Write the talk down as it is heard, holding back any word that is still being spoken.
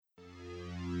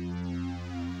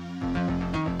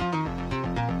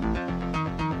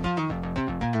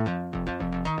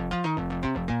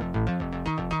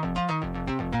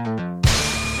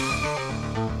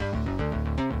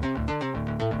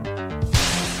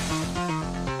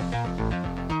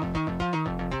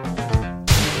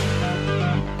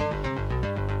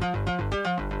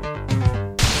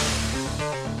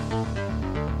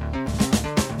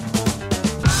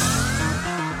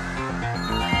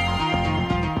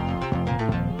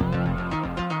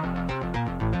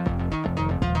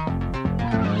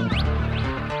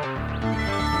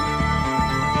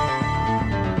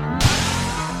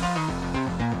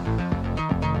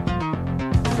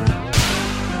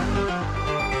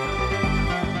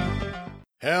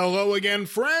Hello again,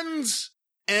 friends,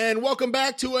 and welcome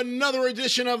back to another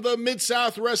edition of the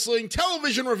Mid-South Wrestling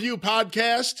Television Review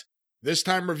Podcast. This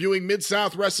time reviewing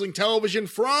Mid-South Wrestling Television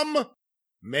from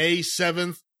May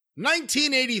 7th,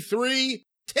 1983,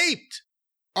 taped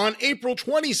on April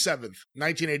 27th,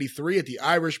 1983 at the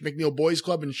Irish McNeil Boys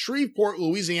Club in Shreveport,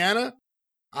 Louisiana.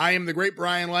 I am the great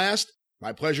Brian Last.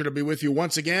 My pleasure to be with you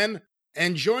once again.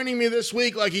 And joining me this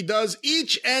week, like he does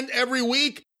each and every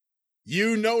week,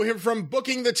 you know him from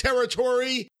Booking the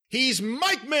Territory. He's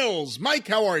Mike Mills. Mike,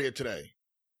 how are you today?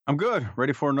 I'm good.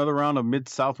 Ready for another round of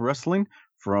Mid-South Wrestling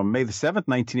from May the 7th,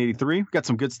 1983. We've got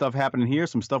some good stuff happening here.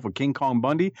 Some stuff with King Kong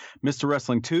Bundy, Mr.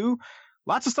 Wrestling 2.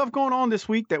 Lots of stuff going on this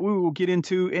week that we will get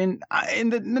into. And in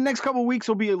the next couple of weeks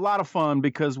will be a lot of fun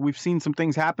because we've seen some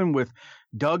things happen with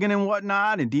Duggan and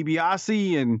whatnot and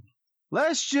DiBiase, and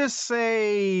let's just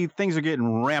say things are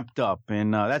getting ramped up,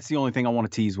 and that's the only thing I want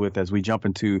to tease with as we jump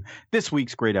into this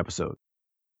week's great episode.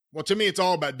 Well, to me, it's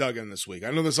all about Duggan this week.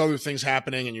 I know there's other things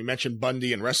happening, and you mentioned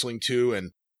Bundy and Wrestling 2,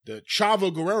 and the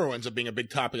Chavo Guerrero ends up being a big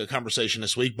topic of conversation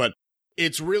this week, but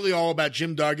it's really all about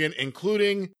Jim Duggan,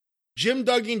 including Jim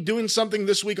Duggan doing something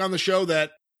this week on the show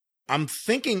that I'm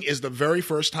thinking is the very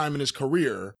first time in his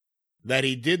career that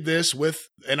he did this with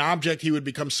an object he would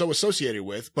become so associated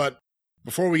with, but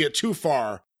before we get too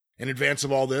far in advance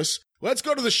of all this, let's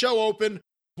go to the show open.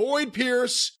 Boyd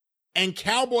Pierce and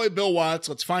Cowboy Bill Watts.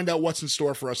 Let's find out what's in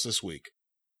store for us this week.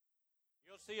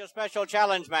 You'll see a special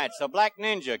challenge match. The Black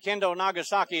Ninja, Kendo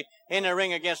Nagasaki, in the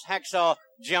ring against Hacksaw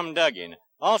Jim Duggan.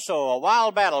 Also, a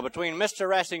wild battle between Mr.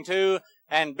 Wrestling 2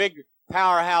 and Big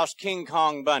Powerhouse King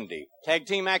Kong Bundy. Tag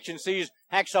team action sees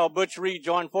Hacksaw Butch Reed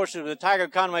join forces with Tiger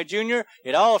Conway Jr.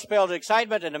 It all spells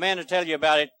excitement, and the man to tell you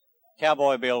about it,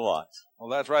 Cowboy Bill Watts. Well,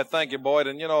 that's right. Thank you, Boyd.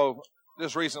 And, you know,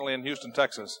 just recently in Houston,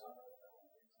 Texas,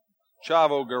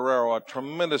 Chavo Guerrero, a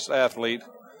tremendous athlete,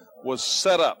 was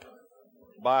set up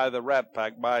by the Rat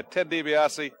Pack, by Ted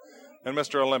DiBiase and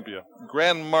Mr. Olympia.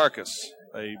 Gran Marcus,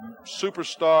 a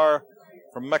superstar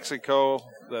from Mexico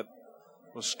that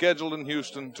was scheduled in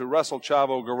Houston to wrestle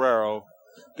Chavo Guerrero,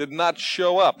 did not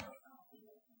show up.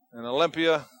 And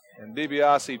Olympia and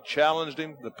DiBiase challenged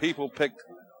him. The people picked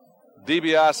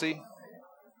DiBiase.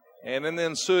 And in the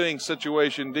ensuing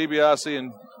situation, DiBiase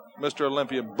and Mr.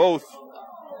 Olympia both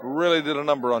really did a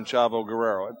number on Chavo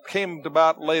Guerrero. It came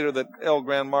about later that El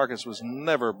Gran Marcus was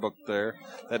never booked there,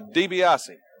 that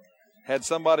DiBiase had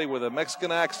somebody with a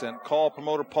Mexican accent call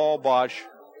promoter Paul Bosch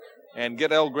and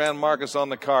get El Gran Marcus on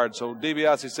the card. So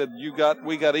DiBiase said,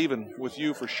 we got even with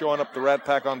you for showing up the Rat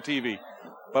Pack on TV.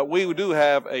 But we do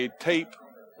have a tape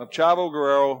of Chavo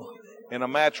Guerrero in a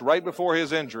match right before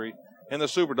his injury in the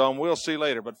Superdome. We'll see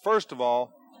later. But first of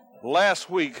all, last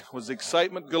week was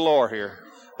excitement galore here.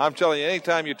 I'm telling you,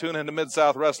 anytime you tune into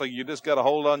Mid-South Wrestling, you just got to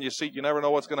hold on your seat. You never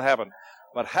know what's going to happen.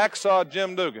 But Hacksaw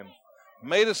Jim Duggan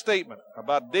made a statement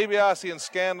about DiBiase and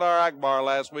Skandar Akbar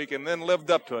last week and then lived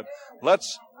up to it.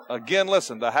 Let's again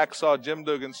listen to Hacksaw Jim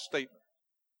Duggan's statement.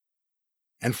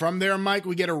 And from there, Mike,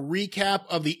 we get a recap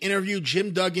of the interview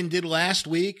Jim Duggan did last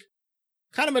week,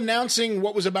 kind of announcing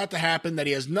what was about to happen, that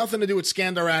he has nothing to do with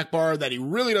Skandar Akbar, that he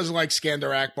really doesn't like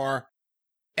Skandar Akbar.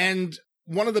 And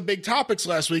one of the big topics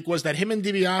last week was that him and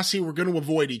DiBiase were going to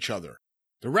avoid each other.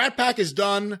 The Rat Pack is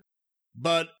done,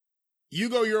 but you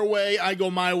go your way, I go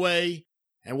my way,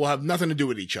 and we'll have nothing to do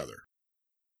with each other.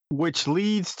 Which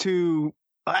leads to,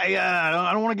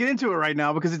 I don't want to get into it right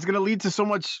now because it's going to lead to so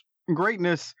much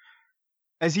greatness.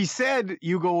 As he said,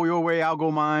 you go your way, I'll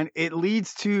go mine. It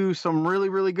leads to some really,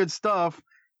 really good stuff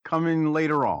coming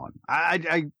later on.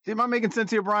 Am I making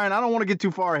sense here, Brian? I don't want to get too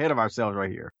far ahead of ourselves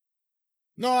right here.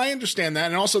 No, I understand that.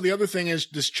 And also the other thing is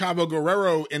this Chavo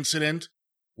Guerrero incident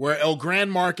where El Gran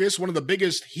Marcus, one of the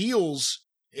biggest heels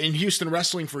in Houston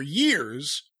wrestling for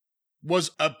years,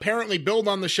 was apparently billed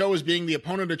on the show as being the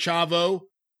opponent of Chavo.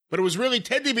 But it was really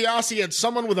Ted DiBiase had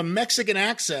someone with a Mexican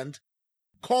accent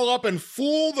call up and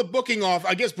fool the booking off.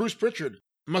 I guess Bruce Pritchard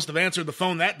must have answered the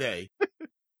phone that day.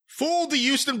 Fooled the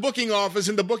Houston booking office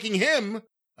into booking him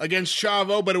against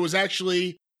Chavo, but it was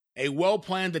actually a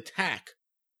well-planned attack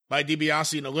by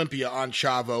DiBiase and Olympia on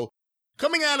Chavo.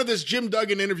 Coming out of this Jim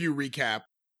Duggan interview recap,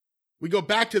 we go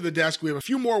back to the desk. We have a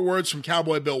few more words from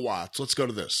Cowboy Bill Watts. Let's go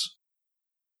to this.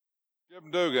 Jim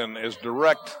Duggan is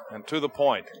direct and to the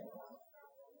point.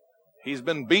 He's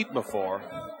been beat before,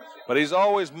 but he's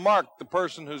always marked the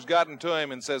person who's gotten to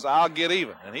him and says, I'll get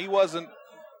even. And he wasn't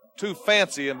too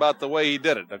fancy about the way he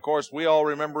did it. Of course, we all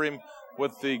remember him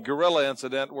with the gorilla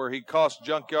incident where he cost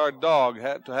Junkyard Dog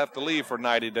to have to leave for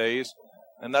 90 days,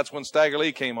 and that's when Stagger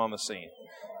Lee came on the scene.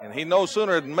 And he no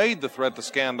sooner had made the threat to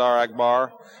Skandar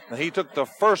Akbar than he took the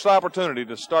first opportunity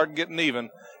to start getting even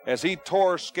as he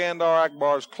tore Skandar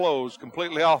Akbar's clothes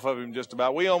completely off of him just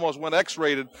about. We almost went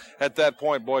X-rated at that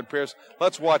point, Boyd Pierce.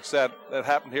 Let's watch that. That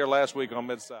happened here last week on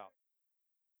Mid-South.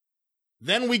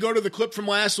 Then we go to the clip from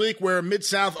last week where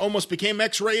Mid-South almost became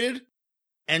X-rated,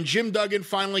 and Jim Duggan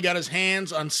finally got his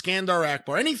hands on Skandar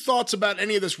Akbar. Any thoughts about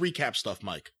any of this recap stuff,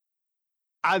 Mike?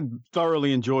 I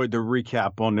thoroughly enjoyed the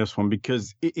recap on this one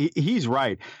because he's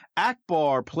right.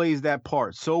 Akbar plays that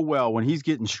part so well when he's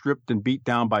getting stripped and beat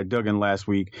down by Duggan last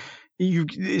week.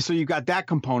 So you got that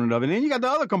component of it. And then you got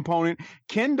the other component,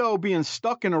 Kendo being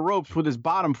stuck in the ropes with his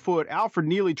bottom foot, Alfred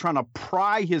Neely trying to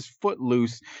pry his foot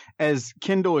loose as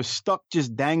Kendo is stuck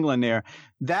just dangling there.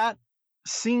 That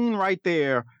scene right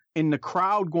there, and the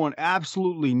crowd going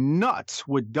absolutely nuts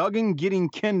with Duggan getting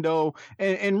Kendo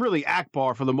and really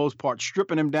Akbar for the most part,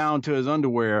 stripping him down to his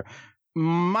underwear,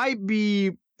 might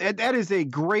be, that is a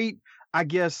great, I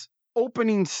guess,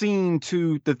 opening scene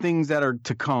to the things that are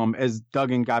to come as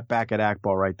Duggan got back at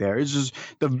Akbar right there. It's just,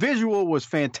 the visual was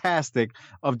fantastic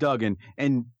of Duggan,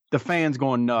 and the fans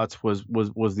going nuts was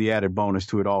the added bonus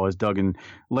to it all as Duggan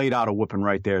laid out a whipping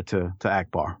right there to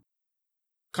Akbar.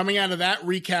 Coming out of that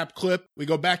recap clip, we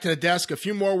go back to the desk. A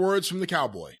few more words from the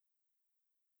Cowboy.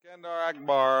 Skandar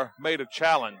Akbar made a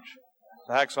challenge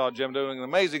to Hacksaw Jim Duggan. The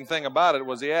amazing thing about it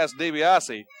was he asked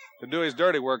DiBiase to do his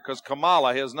dirty work because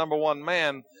Kamala, his number one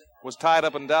man, was tied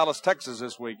up in Dallas, Texas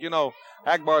this week. You know,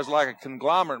 Akbar's like a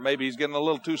conglomerate. Maybe he's getting a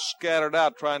little too scattered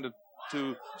out trying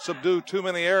to subdue too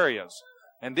many areas.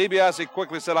 And DiBiase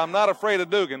quickly said, I'm not afraid of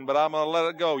Duggan, but I'm going to let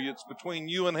it go. It's between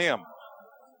you and him.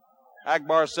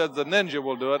 Akbar said the Ninja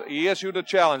will do it. He issued a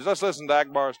challenge. Let's listen to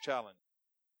Akbar's challenge.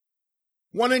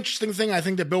 One interesting thing I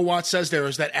think that Bill Watts says there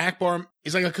is that Akbar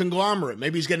is like a conglomerate.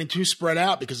 Maybe he's getting too spread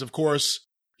out because, of course,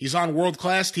 he's on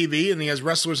world-class TV and he has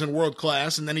wrestlers in world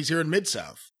class, and then he's here in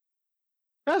Mid-South.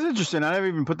 That's interesting. I never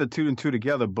even put the two and two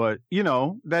together, but, you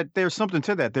know, that there's something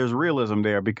to that. There's realism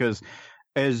there because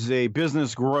as a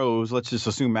business grows, let's just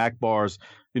assume Akbar's,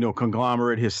 you know,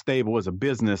 conglomerate, his stable as a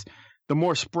business, the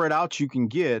more spread out you can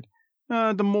get,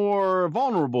 the more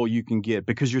vulnerable you can get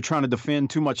because you're trying to defend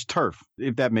too much turf,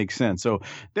 if that makes sense. So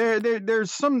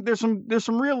there's some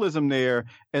realism there,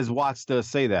 as Watts does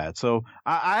say that. So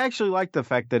I actually like the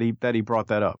fact that he brought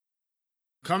that up.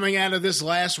 Coming out of this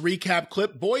last recap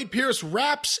clip, Boyd Pierce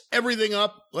wraps everything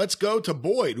up. Let's go to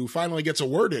Boyd, who finally gets a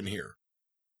word in here.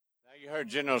 Now you heard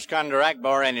General Skandar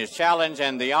Akbar and his challenge,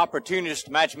 and the opportunist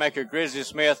matchmaker Grizzly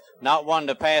Smith, not one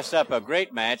to pass up a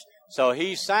great match. So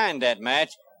he signed that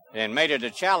match and made it a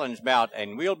challenge bout,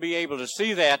 and we'll be able to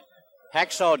see that.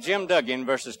 Hacksaw Jim Duggan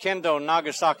versus Kendo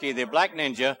Nagasaki, the Black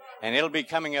Ninja, and it'll be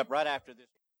coming up right after this.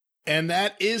 And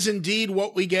that is indeed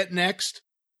what we get next.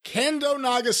 Kendo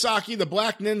Nagasaki, the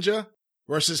Black Ninja,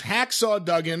 versus Hacksaw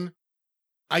Duggan.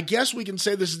 I guess we can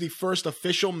say this is the first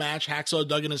official match Hacksaw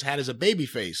Duggan has had as a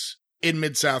babyface in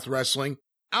Mid-South Wrestling.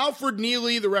 Alfred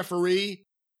Neely, the referee.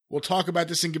 We'll talk about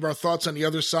this and give our thoughts on the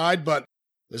other side, but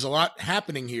there's a lot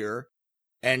happening here.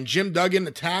 And Jim Duggan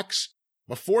attacks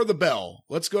before the bell.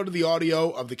 Let's go to the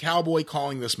audio of the Cowboy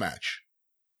calling this match.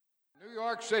 New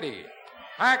York City,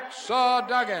 Hacksaw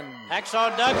Duggan.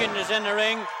 Hacksaw Duggan is in the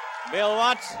ring. Bill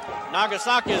Watts,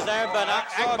 Nagasaki is there, but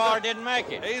Akbar didn't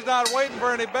make it. He's not waiting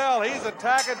for any bell. He's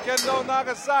attacking Kendo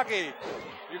Nagasaki.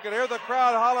 You can hear the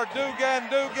crowd holler, Duggan,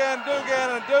 Duggan,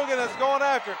 Duggan, and Duggan is going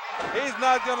after him. He's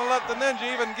not going to let the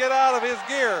Ninja even get out of his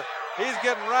gear. He's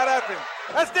getting right after him.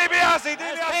 That's DiBiase.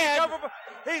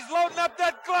 He's loading up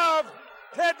that glove.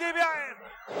 Ted DiBiase.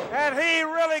 And he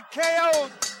really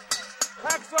KO'd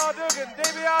Hacksaw Duggan.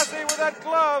 DiBiase with that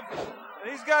glove.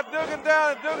 And he's got Duggan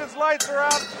down, and Duggan's lights are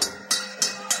out.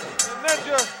 The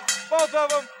Ninja, both of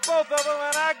them,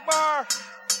 and Akbar.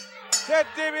 Ted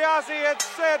DiBiase had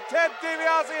said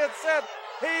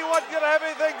he wasn't going to have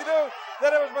anything to do,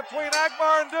 that it was between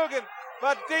Akbar and Duggan.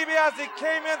 But DiBiase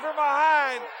came in from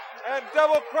behind and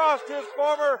double-crossed his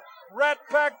former Rat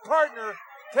Pack partner.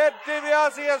 Ted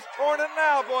DiBiase has torn it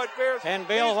now, Boyd Pierce. And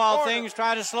Bill, while things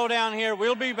try to slow down here,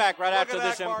 we'll be back right after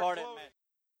this important match.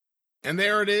 And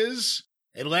there it is.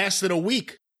 It lasted a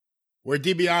week where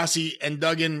DiBiase and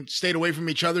Duggan stayed away from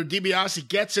each other. DiBiase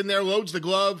gets in there, loads the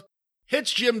glove,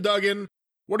 hits Jim Duggan.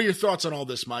 What are your thoughts on all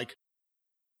this, Mike?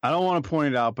 I don't want to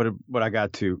point it out, but I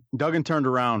got to. Duggan turned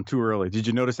around too early. Did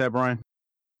you notice that, Brian?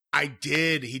 I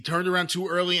did. He turned around too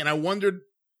early, and I wondered,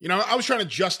 you know, I was trying to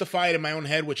justify it in my own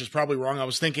head, which is probably wrong. I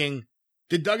was thinking,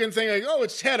 did Duggan think, like, oh,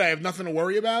 it's Ted, I have nothing to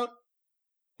worry about?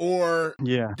 Or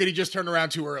did he just turn around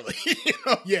too early?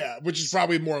 Yeah, which is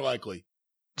probably more likely.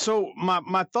 So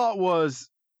my thought was,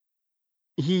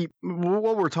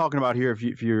 what we're talking about here,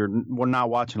 if you're not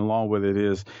watching along with it,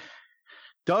 is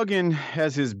Duggan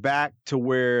has his back to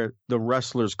where the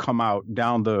wrestlers come out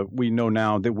we know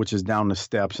now which is down the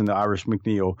steps in the Irish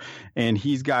McNeil, and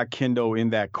he's got Kendo in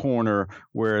that corner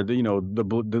where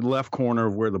the left corner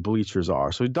of where the bleachers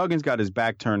are. So Duggan's got his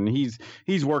back turned, and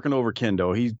he's working over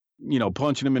Kendo. He's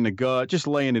punching him in the gut, just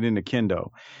laying it into Kendo.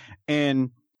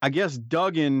 And I guess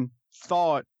Duggan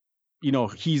thought,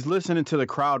 he's listening to the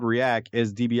crowd react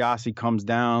as DiBiase comes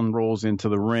down, rolls into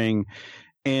the ring,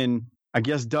 and I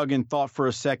guess Duggan thought for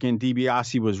a second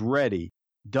DiBiase was ready.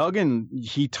 Duggan,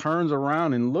 he turns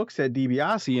around and looks at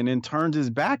DiBiase and then turns his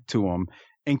back to him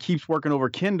and keeps working over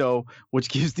Kendo, which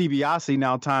gives DiBiase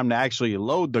now time to actually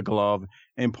load the glove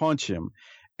and punch him.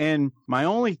 And my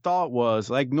only thought was,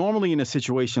 like, normally in a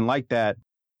situation like that,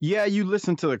 yeah, you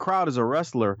listen to the crowd as a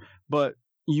wrestler, but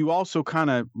you also kind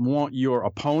of want your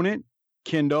opponent,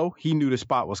 Kendo, he knew the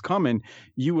spot was coming.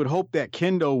 You would hope that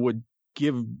Kendo would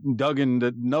give Duggan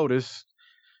the notice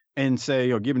and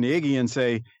say, or give him the Iggy and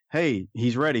say, hey,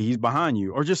 he's ready, he's behind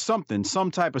you, or just something,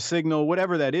 some type of signal,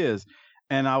 whatever that is.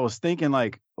 And I was thinking,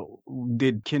 like,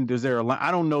 is there a line?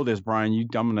 I don't know this, Brian.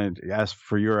 I'm going to ask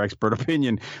for your expert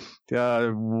opinion.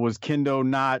 Was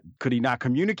Kendo could he not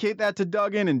communicate that to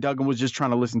Duggan, and Duggan was just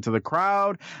trying to listen to the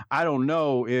crowd? I don't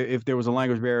know if there was a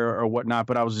language barrier or whatnot,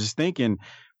 but I was just thinking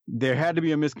there had to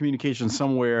be a miscommunication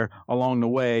somewhere along the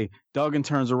way. Duggan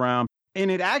turns around, and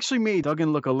it actually made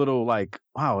Duggan look a little like,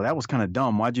 wow, that was kind of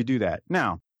dumb. Why'd you do that?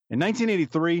 Now, in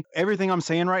 1983, everything I'm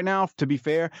saying right now, to be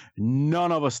fair,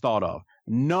 none of us thought of.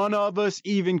 None of us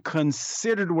even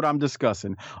considered what I'm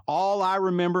discussing. All I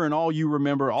remember and all you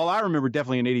remember, all I remember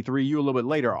definitely in 83, you a little bit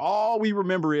later, all we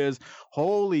remember is,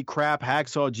 holy crap,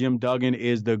 Hacksaw Jim Duggan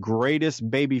is the greatest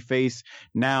babyface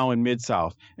now in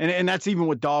Mid-South. And that's even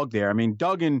with Dog there. I mean,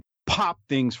 Duggan popped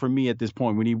things for me at this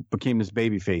point when he became this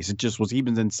babyface. He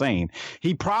was insane.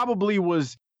 He probably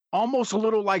was almost a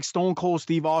little like Stone Cold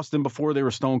Steve Austin before they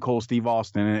were Stone Cold Steve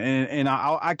Austin. And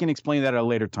I can explain that at a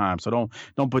later time, so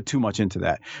don't put too much into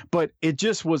that. But it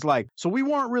just was like, so we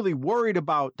weren't really worried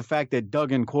about the fact that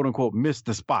Duggan, quote unquote, missed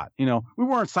the spot. We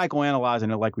weren't psychoanalyzing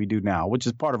it like we do now, which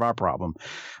is part of our problem.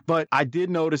 But I did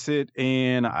notice it,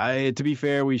 and to be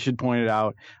fair, we should point it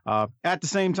out. At the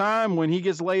same time, when he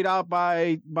gets laid out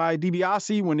by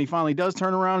DiBiase, when he finally does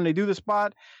turn around and they do the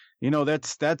spot,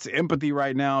 that's empathy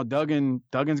right now. Duggan's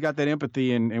got that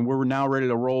empathy, and we're now ready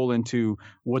to roll into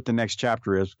what the next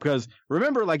chapter is. Because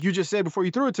remember, like you just said before you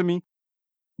threw it to me,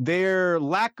 their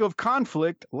lack of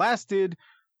conflict lasted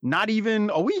not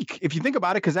even a week, if you think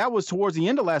about it, because that was towards the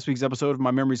end of last week's episode, if my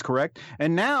memory's correct.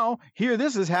 And now,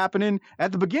 this is happening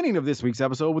at the beginning of this week's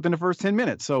episode within the first 10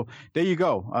 minutes. So there you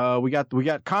go. We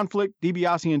got conflict,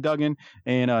 DiBiase and Duggan,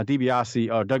 and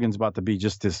Duggan's about to be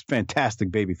just this fantastic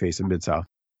babyface in Mid-South.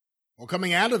 Well,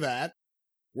 coming out of that,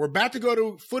 we're about to go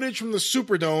to footage from the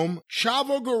Superdome.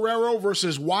 Chavo Guerrero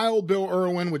versus Wild Bill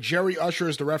Irwin with Jerry Usher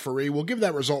as the referee. We'll give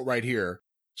that result right here.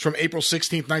 It's from April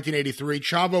 16th, 1983.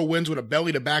 Chavo wins with a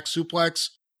belly-to-back suplex.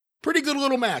 Pretty good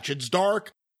little match. It's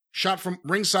dark, shot from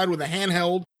ringside with a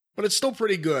handheld, but it's still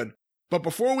pretty good. But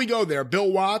before we go there,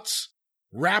 Bill Watts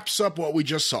wraps up what we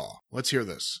just saw. Let's hear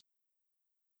this.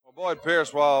 Well, Boyd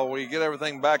Pierce, while we get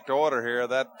everything back to order here,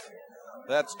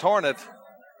 that's Tornit.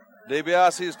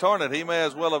 DiBiase's Tornit. He may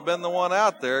as well have been the one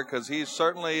out there, because he's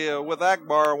certainly with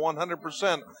Akbar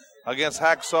 100% against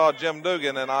Hacksaw Jim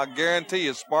Duggan, and I guarantee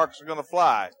you sparks are going to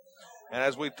fly. And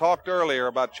as we talked earlier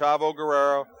about Chavo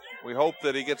Guerrero, we hope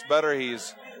that he gets better.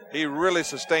 He really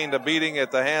sustained a beating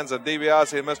at the hands of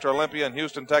DiBiase and Mr. Olympia in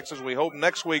Houston, Texas. We hope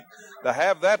next week to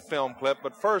have that film clip.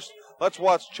 But first, let's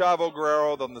watch Chavo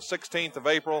Guerrero on the 16th of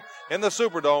April in the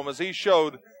Superdome as he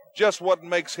showed just what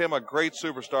makes him a great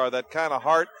superstar, that kind of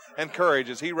heart and courage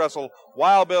as he wrestled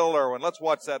Wild Bill Irwin. Let's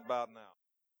watch that bout now.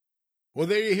 Well,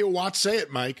 there you hear Watts say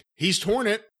it, Mike. He's torn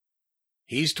it.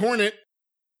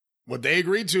 What they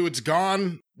agreed to, it's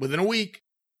gone within a week.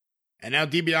 And now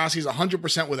DiBiase's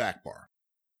 100% with Akbar.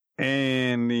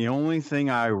 And the only thing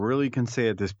I really can say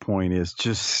at this point is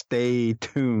just stay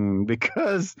tuned,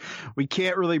 because we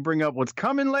can't really bring up what's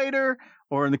coming later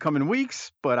or in the coming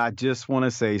weeks, but I just want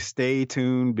to say stay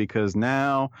tuned, because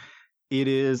now it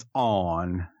is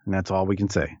on, and that's all we can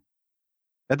say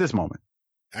at this moment.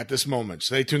 At this moment.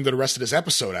 Stay tuned to the rest of this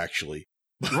episode, actually.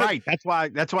 Right. That's why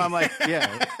I'm like,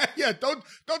 yeah. Yeah, don't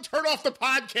turn off the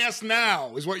podcast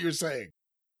now, is what you're saying.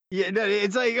 Yeah,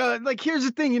 it's like here's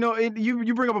the thing,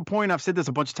 you bring up a point. I've said this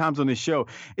a bunch of times on this show.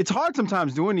 It's hard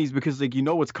sometimes doing these because like you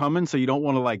know what's coming, so you don't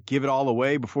want to like give it all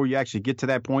away before you actually get to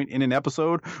that point in an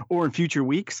episode or in future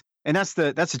weeks. And that's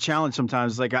the challenge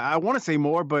sometimes. Like I want to say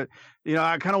more, but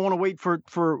I kind of want to wait for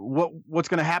what's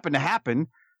going to happen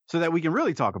so that we can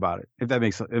really talk about it. If that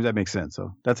makes sense.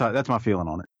 So that's my feeling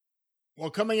on it. Well,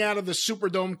 coming out of the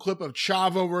Superdome clip of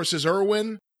Chavo versus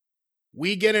Irwin,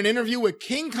 we get an interview with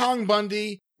King Kong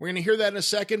Bundy. We're going to hear that in a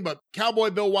second, but Cowboy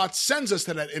Bill Watts sends us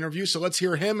to that interview, so let's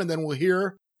hear him, and then we'll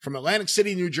hear from Atlantic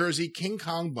City, New Jersey, King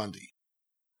Kong Bundy.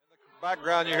 In the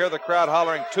background, you hear the crowd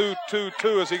hollering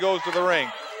 2-2-2 as he goes to the ring.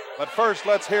 But first,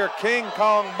 let's hear King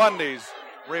Kong Bundy's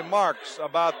remarks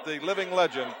about the living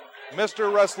legend,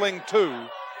 Mr. Wrestling 2,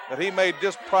 that he made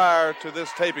just prior to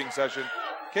this taping session.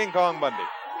 King Kong Bundy.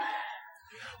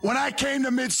 When I came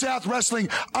to Mid-South Wrestling,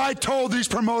 I told these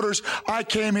promoters I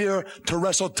came here to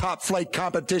wrestle top flight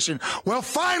competition. Well,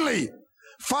 finally,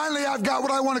 I've got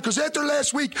what I wanted, because after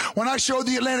last week, when I showed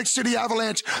the Atlantic City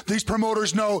Avalanche, these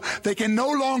promoters know they can no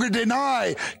longer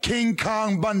deny King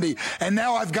Kong Bundy. And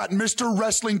now I've got Mr.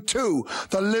 Wrestling 2,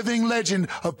 the living legend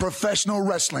of professional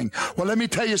wrestling. Well, let me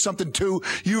tell you something, 2.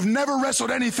 You've never wrestled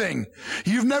anything.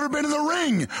 You've never been in the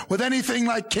ring with anything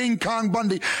like King Kong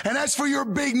Bundy. And as for your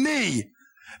big knee,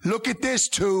 look at this,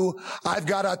 2. I've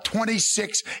got a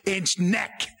 26-inch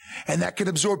neck, and that can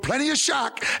absorb plenty of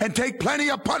shock and take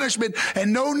plenty of punishment,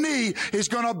 and no knee is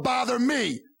going to bother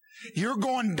me. You're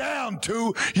going down,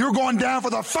 2. You're going down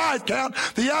for the 5 count.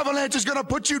 The Avalanche is going to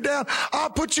put you down. I'll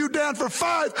put you down for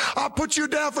 5. I'll put you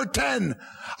down for 10.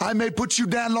 I may put you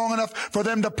down long enough for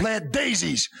them to plant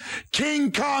daisies.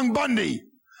 King Kong Bundy,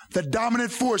 the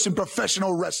dominant force in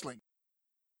professional wrestling.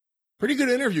 Pretty good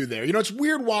interview there. It's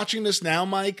weird watching this now,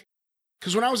 Mike,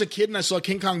 because when I was a kid and I saw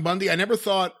King Kong Bundy, I never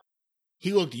thought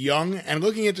he looked young. And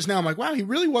looking at this now, I'm like, wow, he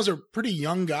really was a pretty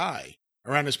young guy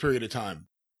around this period of time.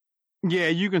 Yeah,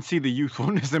 you can see the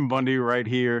youthfulness in Bundy right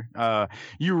here.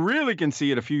 You really can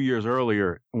see it a few years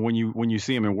earlier when you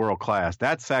see him in World Class.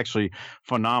 That's actually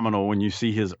phenomenal when you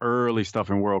see his early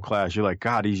stuff in World Class. You're like,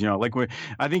 God, he's young. Like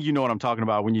I think you know what I'm talking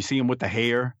about. When you see him with the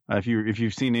hair, if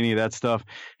you've seen any of that stuff,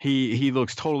 he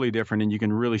looks totally different, and you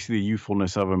can really see the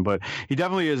youthfulness of him. But he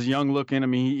definitely is young looking. I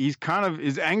mean, he's kind of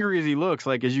as angry as he looks.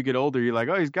 Like as you get older, you're like,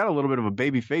 oh, he's got a little bit of a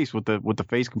baby face with the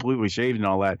face completely shaved and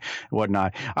all that and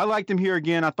whatnot. I liked him here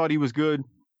again. I thought he was good.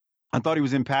 I thought he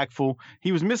was impactful.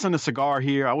 He was missing the cigar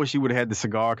here. I wish he would have had the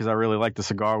cigar, because I really liked the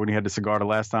cigar when he had the cigar the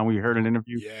last time we heard an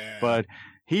interview. Yeah. But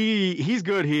he's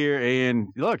good here. And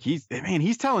look, he's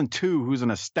telling 2, who's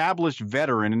an established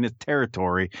veteran in this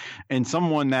territory and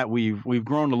someone that we've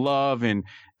grown to love and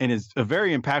is a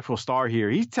very impactful star here.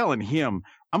 He's telling him,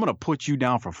 I'm going to put you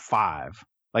down for 5.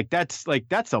 That's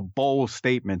a bold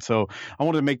statement. So I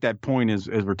wanted to make that point as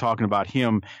we're talking about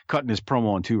him cutting his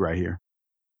promo on 2 right here.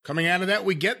 Coming out of that,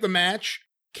 we get the match.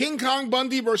 King Kong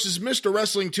Bundy versus Mr.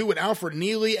 Wrestling 2 with Alfred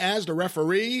Neely as the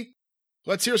referee.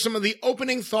 Let's hear some of the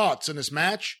opening thoughts in this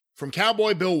match from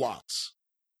Cowboy Bill Watts.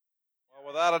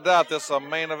 Well, without a doubt, this is a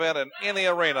main event in any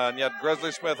arena, and yet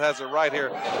Grizzly Smith has it right here.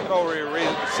 We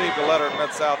received a letter at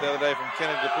Mid-South the other day from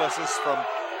Kenny Duplessis from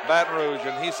Baton Rouge,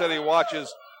 and he said he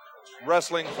watches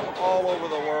wrestling from all over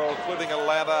the world, including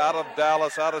Atlanta, out of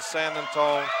Dallas, out of San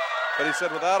Antonio. But he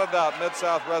said, without a doubt,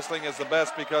 Mid-South Wrestling is the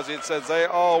best because it says they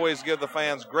always give the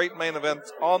fans great main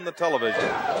events on the television.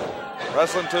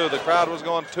 Wrestling 2, the crowd was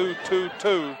going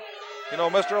 2-2-2.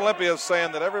 Mr. Olympia is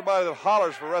saying that everybody that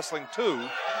hollers for Wrestling 2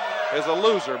 is a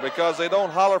loser because they don't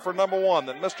holler for number 1,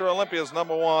 that Mr. Olympia is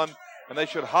number 1, and they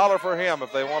should holler for him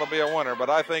if they want to be a winner. But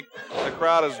I think the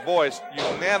crowd has voiced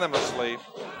unanimously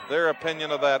their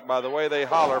opinion of that by the way they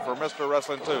holler for Mr.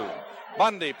 Wrestling 2.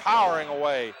 Bundy powering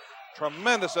away.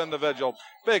 Tremendous individual,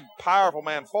 big, powerful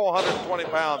man, 420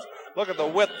 pounds. Look at the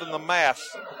width and the mass.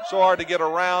 So hard to get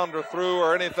around or through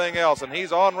or anything else. And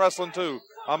he's on Wrestling 2.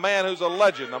 A man who's a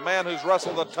legend, a man who's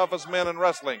wrestled the toughest men in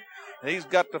wrestling. And he's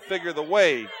got to figure the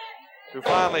way to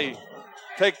finally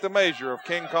take the measure of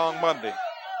King Kong Bundy.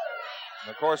 And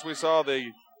of course, we saw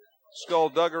the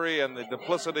skullduggery and the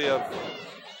duplicity of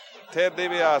Ted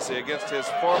DiBiase against his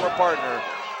former partner,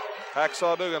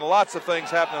 Hacksaw Duggan. Lots of things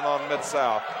happening on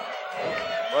Mid-South.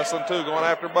 Wrestling 2 going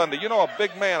after Bundy. A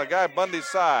big man, a guy Bundy's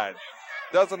size,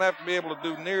 doesn't have to be able to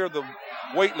do near the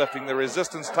weightlifting, the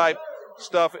resistance type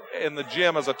stuff in the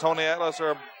gym as a Tony Atlas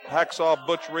or a Hacksaw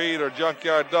Butch Reed or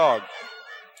Junkyard Dog,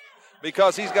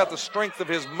 because he's got the strength of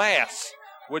his mass,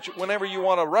 which whenever you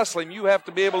want to wrestle him, you have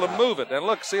to be able to move it. And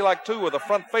look, see, like 2 with a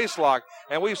front face lock,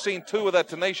 and we've seen 2 with that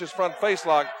tenacious front face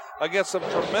lock against some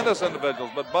tremendous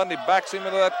individuals, but Bundy backs him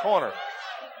into that corner.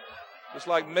 just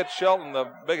like Mitch Shelton, the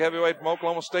big heavyweight from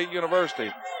Oklahoma State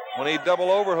University. When he double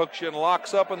overhooks you and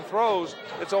locks up and throws,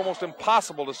 it's almost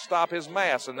impossible to stop his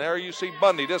mass. And there you see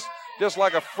Bundy, just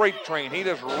like a freight train. He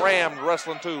just rammed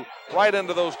Wrestling 2 right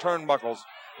into those turnbuckles.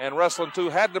 And Wrestling 2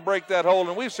 had to break that hold.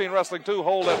 And we've seen Wrestling 2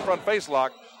 hold that front face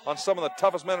lock on some of the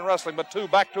toughest men in wrestling. But 2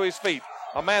 back to his feet.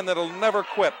 A man that'll never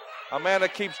quit. A man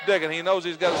that keeps digging. He knows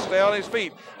he's got to stay on his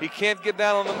feet. He can't get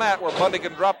down on the mat where Bundy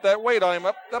can drop that weight on him.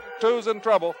 Up 2's in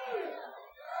trouble.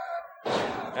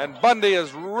 And Bundy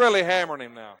is really hammering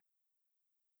him now.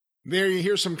 There you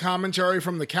hear some commentary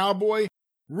from the Cowboy,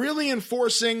 really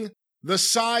enforcing the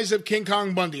size of King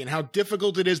Kong Bundy and how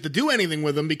difficult it is to do anything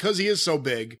with him because he is so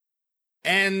big.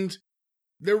 And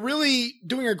they're really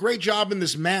doing a great job in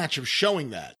this match of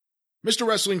showing that. Mr.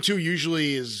 Wrestling 2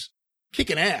 usually is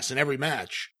kicking ass in every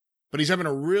match, but he's having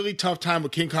a really tough time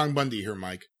with King Kong Bundy here,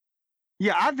 Mike.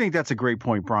 Yeah, I think that's a great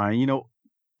point, Brian. You know,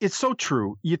 it's so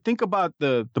true. You think about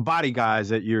the body guys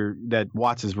that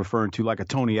Watts is referring to, like a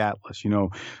Tony Atlas, you know,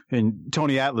 and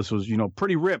Tony Atlas was, you know,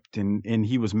 pretty ripped and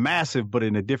he was massive, but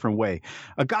in a different way.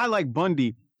 A guy like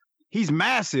Bundy, he's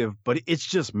massive, but it's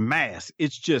just mass.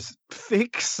 It's just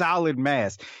thick, solid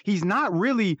mass. He's not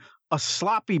really a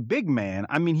sloppy big man.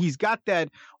 I mean, he's got that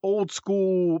old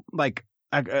school, like,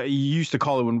 you used to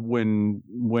call it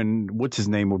when what's his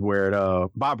name would wear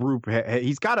it. Bob Roop.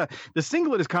 He's got the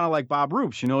singlet is kind of like Bob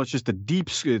Roop's. You know, it's a deep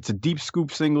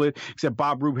scoop singlet. Except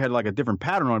Bob Roop had like a different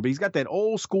pattern on it. But he's got that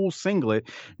old school singlet,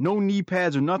 no knee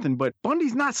pads or nothing. But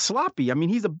Bundy's not sloppy. I mean,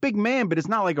 he's a big man, but it's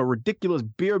not like a ridiculous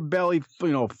beer belly,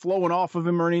 you know, flowing off of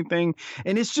him or anything.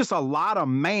 And it's just a lot of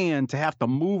man to have to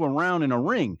move around in a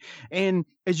ring. And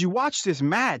as you watch this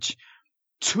match,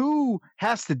 2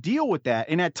 has to deal with that.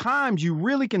 And at times you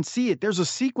really can see it. There's a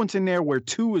sequence in there where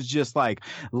 2 is just like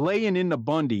laying into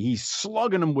Bundy. He's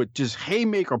slugging him with just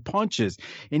haymaker punches.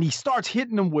 And he starts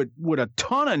hitting him with a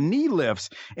ton of knee lifts.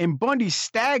 And Bundy's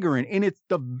staggering. And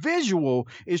the visual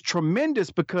is tremendous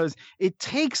because it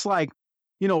takes like,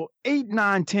 you know, 8,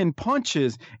 9, 10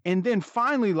 punches. And then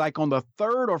finally, like on the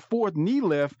 3rd or 4th knee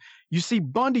lift, you see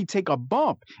Bundy take a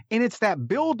bump. And it's that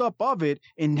buildup of it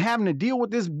and having to deal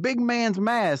with this big man's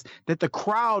mass that the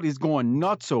crowd is going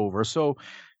nuts over. So,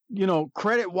 you know,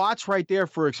 credit Watts right there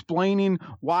for explaining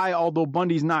why, although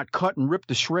Bundy's not cut and ripped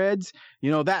to shreds,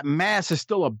 you know, that mass is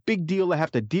still a big deal to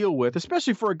have to deal with,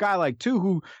 especially for a guy like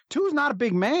 2, who's not a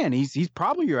big man. He's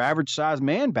probably your average size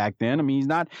man back then. I mean, he's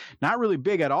not really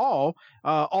big at all,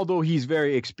 although he's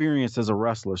very experienced as a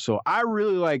wrestler. So I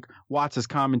really like Watts'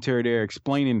 commentary there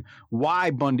explaining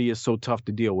why Bundy is so tough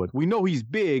to deal with. We know he's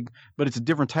big, but it's a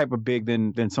different type of big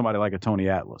than somebody like a Tony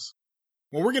Atlas.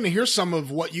 Well, we're going to hear some of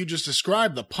what you just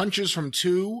described, the punches from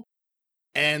 2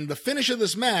 and the finish of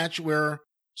this match where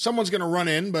someone's going to run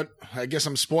in, but I guess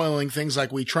I'm spoiling things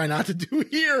like we try not to do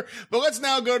here. But let's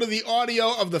now go to the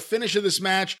audio of the finish of this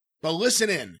match. But listen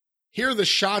in. Hear the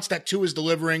shots that 2 is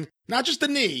delivering, not just the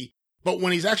knee, but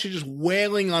when he's actually just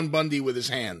wailing on Bundy with his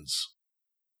hands.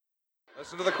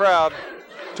 Listen to the crowd.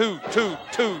 2, 2,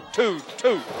 2, 2,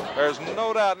 2. There's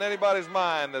no doubt in anybody's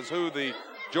mind as who the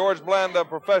George Blanda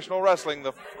Professional Wrestling,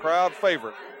 the crowd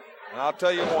favorite. And I'll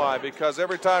tell you why. Because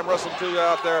every time Wrestling 2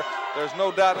 out there, there's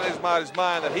no doubt in his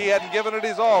mind that he hadn't given it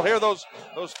his all. Hear those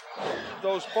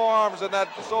forearms in that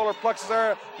solar plexus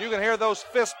area. You can hear those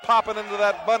fists popping into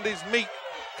that Bundy's meat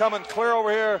coming clear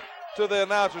over here to the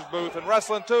announcer's booth. And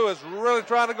Wrestling 2 is really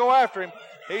trying to go after him.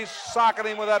 He's socking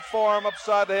him with that forearm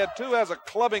upside the head. 2 has a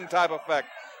clubbing type effect.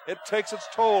 It takes its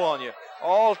toll on you.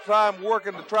 All the time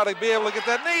working to try to be able to get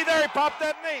that knee. There, he popped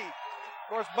that knee. Of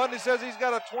course, Bundy says he's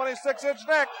got a 26-inch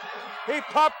neck. He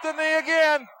popped the knee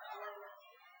again.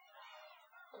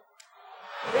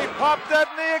 He popped that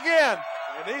knee again.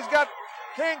 And he's got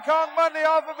King Kong Bundy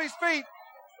off of his feet.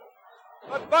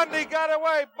 But Bundy got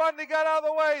away. Bundy got out of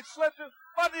the way. Slipped to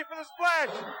Bundy for the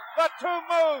splash. But 2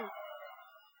 moved.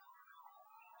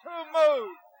 2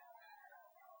 moved.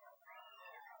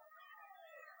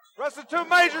 Wrestling 2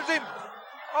 measures him.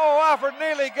 Oh, Alfred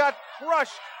Neely got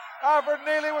crushed. Alfred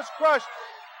Neely was crushed.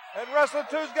 And Wrestling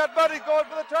 2's got Bundy going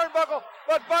for the turnbuckle.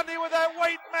 But Bundy with that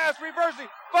weight mass reversing.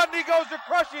 Bundy goes to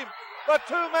crush him. But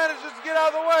 2 manages to get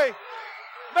out of the way.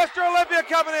 Mr. Olympia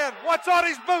coming in. What's on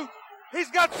his boot?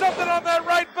 He's got something on that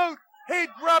right boot. He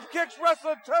drop kicks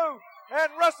Wrestling 2. And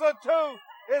Wrestling 2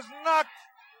 is knocked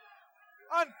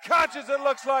unconscious, it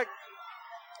looks like.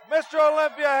 Mr.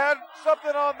 Olympia had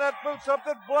something on that boot,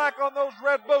 something black on those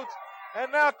red boots. And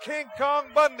now King Kong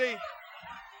Bundy,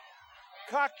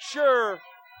 cocksure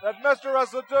that Mr.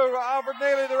 Wrestling 2, Alfred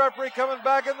Neely, the referee, coming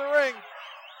back in the ring,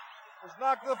 is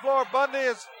knocked to the floor. Bundy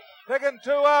is picking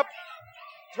 2 up.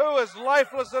 2 is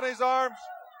lifeless in his arms.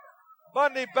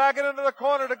 Bundy backing into the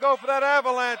corner to go for that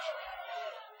avalanche.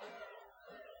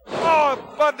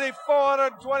 Oh, Bundy,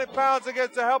 420 pounds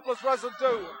against a helpless Wrestling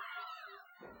 2.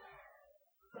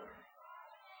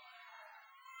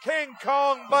 King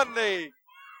Kong Bundy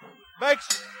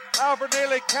makes Alfred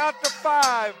Neely count to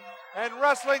 5, and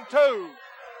Wrestling 2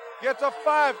 gets a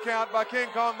 5 count by King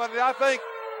Kong Bundy. I think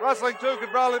Wrestling 2 could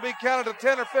probably be counted to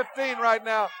 10 or 15 right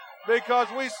now, because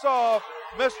we saw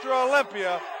Mr.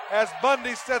 Olympia as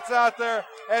Bundy sits out there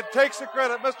and takes the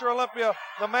credit. Mr. Olympia,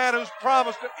 the man who's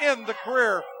promised to end the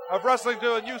career of Wrestling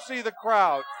 2, and you see the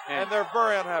crowd, and they're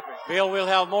very unhappy. Bill, we'll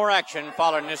have more action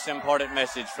following this important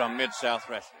message from Mid-South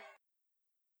Wrestling.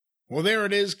 Well, there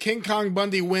it is. King Kong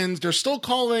Bundy wins. They're still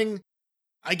calling,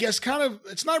 I guess, kind of,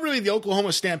 it's not really the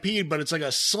Oklahoma Stampede, but it's like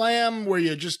a slam where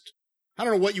you just, I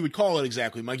don't know what you would call it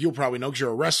exactly, Mike. You'll probably know because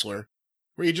you're a wrestler,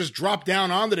 where you just drop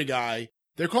down onto the guy.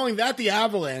 They're calling that the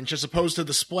avalanche as opposed to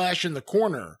the splash in the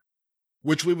corner,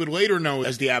 which we would later know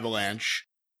as the avalanche.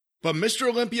 But Mr.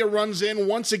 Olympia runs in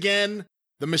once again,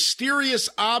 the mysterious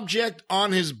object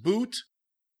on his boot.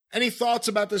 Any thoughts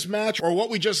about this match or what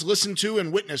we just listened to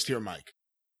and witnessed here, Mike?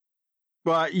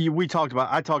 Well, I talked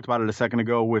about it a second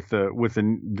ago with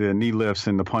the knee lifts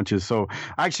and the punches. So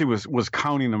I actually was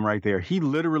counting them right there. He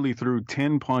literally threw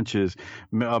 10 punches,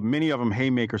 many of them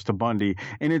haymakers to Bundy,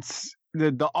 and it's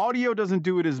the audio doesn't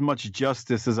do it as much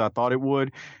justice as I thought it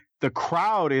would. The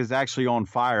crowd is actually on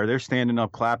fire. They're standing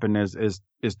up clapping as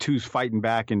Two's fighting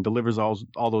back and delivers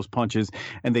all those punches,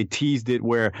 and they teased it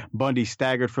where Bundy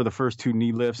staggered for the first 2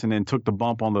 knee lifts and then took the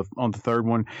bump on the third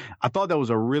one. I thought that was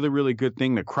a really, really good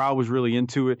thing. The crowd was really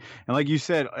into it. And like you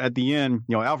said, at the end,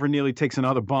 Alfred Neely takes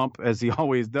another bump as he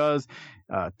always does.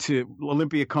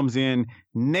 Olympia comes in,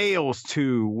 nails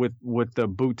 2 with the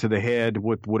boot to the head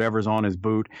with whatever's on his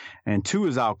boot, and 2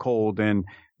 is out cold. And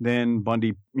then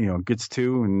Bundy, gets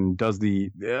 2 and does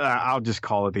I'll just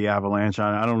call it the avalanche.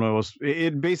 I don't know.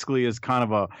 It basically is kind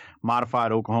of a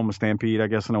modified Oklahoma Stampede, I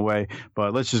guess, in a way.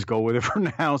 But let's just go with it for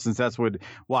now, since that's what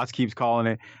Watts keeps calling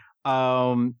it.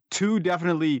 2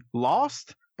 definitely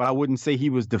lost, but I wouldn't say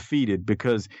he was defeated,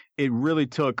 because it really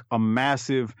took a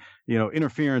massive,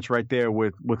 interference right there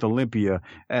with Olympia.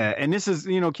 And this is,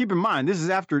 keep in mind, this is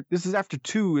after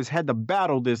 2 has had to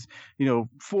battle this,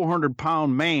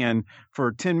 400-pound man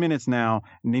for 10 minutes now,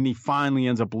 and then he finally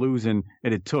ends up losing,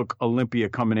 and it took Olympia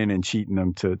coming in and cheating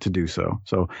him to do so.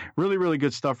 So really, really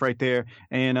good stuff right there.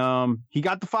 And he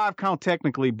got the 5 count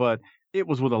technically, but it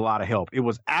was with a lot of help. It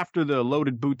was after the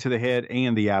loaded boot to the head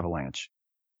and the avalanche.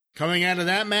 Coming out of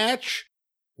that match,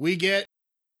 we get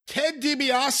Ted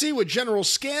DiBiase with General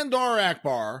Skandar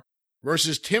Akbar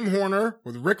versus Tim Horner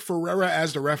with Rick Ferreira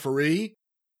as the referee.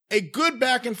 A good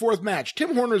back-and-forth match.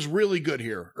 Tim Horner's really good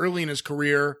here, early in his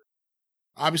career.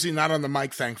 Obviously not on the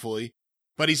mic, thankfully.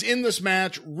 But he's in this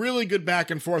match. Really good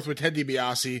back-and-forth with Ted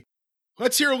DiBiase.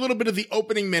 Let's hear a little bit of the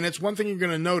opening minutes. One thing you're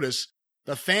going to notice,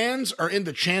 the fans are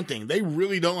into chanting. They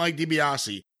really don't like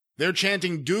DiBiase. They're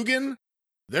chanting Dugan.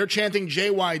 They're chanting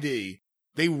JYD.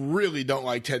 They really don't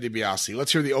like Ted DiBiase.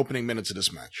 Let's hear the opening minutes of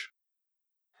this match.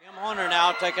 Tim Horner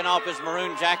now taking off his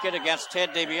maroon jacket against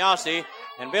Ted DiBiase.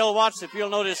 And Bill Watts, if you'll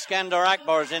notice, Skandar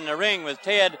Akbar is in the ring with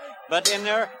Ted. But in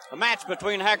there, a match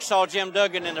between Hacksaw Jim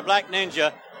Duggan and the Black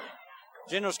Ninja.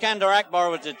 General Skandar Akbar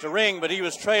was at the ring, but he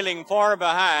was trailing far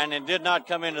behind and did not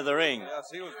come into the ring. Yes,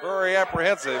 he was very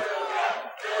apprehensive.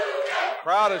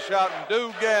 Crowd is shouting,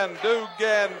 Dugan,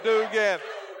 Dugan, Dugan.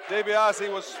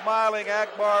 DiBiase was smiling.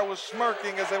 Akbar was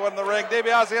smirking as they went in the ring.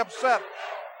 DiBiase upset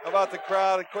about the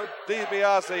crowd.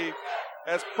 DiBiase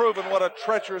has proven what a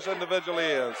treacherous individual he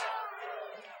is.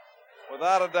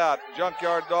 Without a doubt,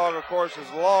 Junkyard Dog, of course,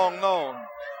 is long known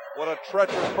what a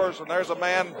treacherous person. There's a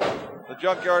man, the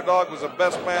Junkyard Dog was the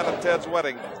best man at Ted's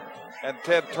wedding, and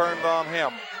Ted turned on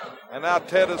him. And now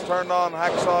Ted has turned on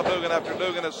Hacksaw Dugan after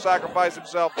Dugan has sacrificed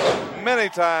himself many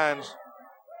times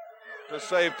to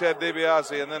save Ted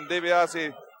DiBiase. And then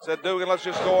DiBiase said, Dugan, let's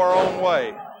just go our own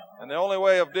way. And the only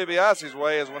way of DiBiase's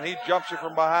way is when he jumps you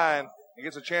from behind and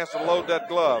gets a chance to load that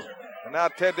glove. And now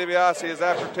Ted DiBiase is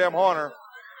after Tim Horner.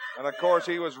 And, of course,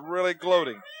 he was really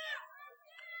gloating.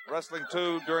 Wrestling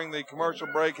 2 during the commercial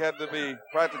break had to be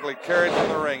practically carried from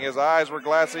the ring. His eyes were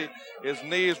glassy. His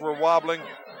knees were wobbling.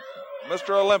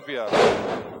 Mr. Olympia,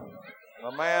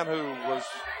 a man who was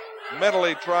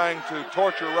mentally trying to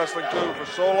torture Wrestling 2 for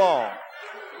so long.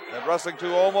 And Wrestling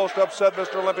 2 almost upset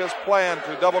Mr. Olympia's plan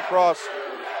to double-cross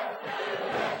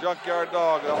Junkyard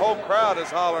Dog. The whole crowd is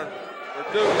hollering for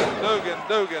Dugan, Dugan,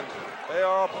 Dugan. They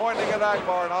are pointing at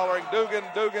Akbar and hollering, Dugan,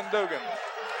 Dugan, Dugan.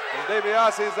 And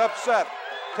DiBiase is upset.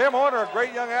 Tim Horner, a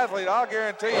great young athlete, I'll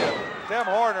guarantee you. Tim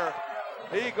Horner,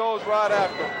 he goes right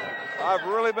after him. I've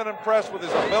really been impressed with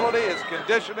his ability, his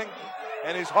conditioning,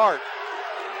 and his heart.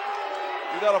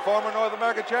 You got a former North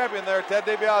American champion there, Ted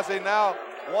DiBiase, now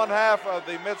one half of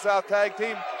the Mid-South Tag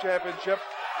Team Championship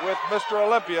with Mr.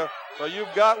 Olympia. So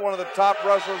you've got one of the top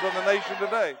wrestlers in the nation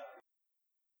today.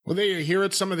 Well, there you hear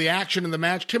it, some of the action in the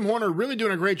match. Tim Horner really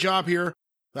doing a great job here.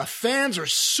 The fans are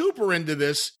super into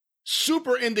this,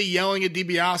 super into yelling at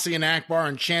DiBiase and Akbar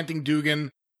and chanting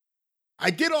Dugan. I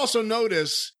did also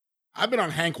notice, I've been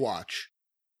on Hank Watch.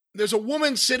 There's a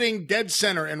woman sitting dead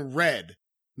center in red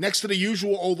next to the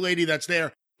usual old lady that's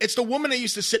there. It's the woman that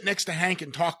used to sit next to Hank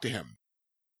and talk to him.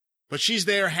 But she's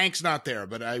there, Hank's not there.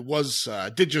 But I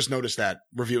did just notice that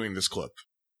reviewing this clip.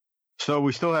 So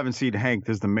we still haven't seen Hank.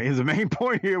 This is the main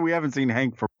point here. We haven't seen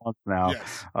Hank for months now,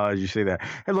 Yes. As you say that.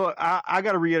 Hey, look, I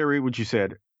got to reiterate what you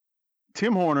said.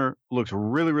 Tim Horner looks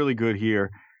really, really good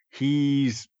here.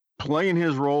 He's playing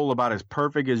his role about as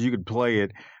perfect as you could play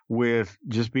it, with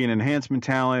just being enhancement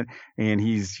talent, and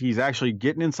he's actually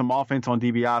getting in some offense on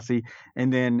DiBiase.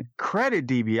 And then credit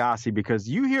DiBiase, because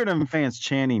you hear them fans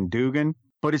chanting Dugan,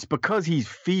 but it's because he's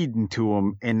feeding to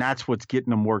them, and that's what's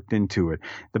getting them worked into it.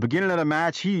 The beginning of the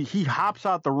match, he hops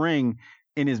out the ring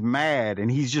and is mad, and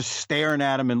he's just staring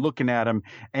at him and looking at him.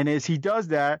 And as he does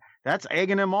that, that's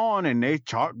egging him on, and they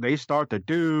start the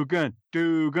Dugan,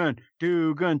 Dugan,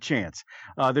 Dugan chants.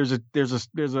 There's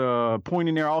a point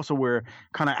in there also where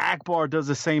kind of Akbar does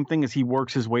the same thing as he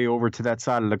works his way over to that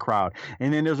side of the crowd.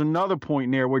 And then there's another point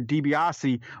in there where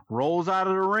DiBiase rolls out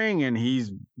of the ring, and he's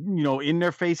in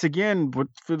their face again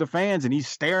for the fans, and he's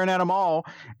staring at them all,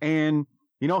 and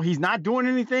he's not doing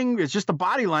anything. It's just the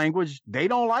body language. They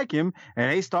don't like him,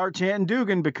 and they start chanting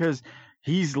Dugan because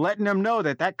he's letting them know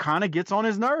that kind of gets on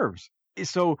his nerves.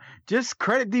 So just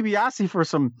credit DiBiase for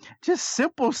some just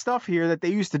simple stuff here that they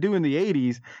used to do in the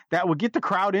 80s that would get the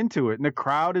crowd into it, and the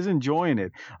crowd is enjoying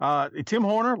it. Tim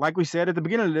Horner, like we said at the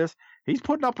beginning of this, he's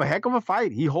putting up a heck of a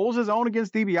fight. He holds his own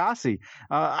against DiBiase.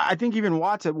 I think even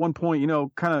Watts at one point,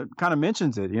 kind of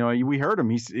mentions it. We heard him.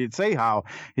 He'd say how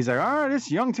he's like, all right, this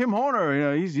young Tim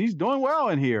Horner, he's doing well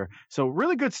in here. So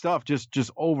really good stuff,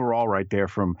 just overall right there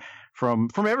from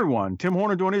everyone. Tim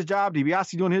Horner doing his job,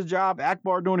 DiBiase doing his job,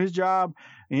 Akbar doing his job,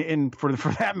 and for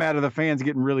that matter, the fans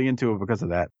getting really into it because of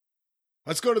that.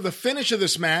 Let's go to the finish of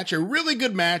this match. A really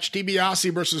good match,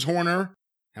 DiBiase versus Horner.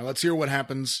 Now let's hear what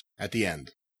happens at the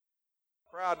end.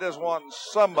 Crowd just wanting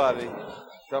somebody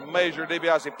to measure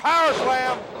DiBiase. Power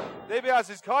slam!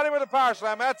 DiBiase's caught him with a power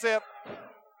slam. That's it.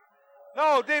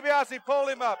 No, DiBiase pulled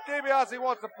him up. DiBiase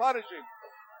wants to punish him.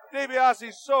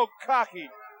 DiBiase's so cocky.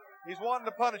 He's wanting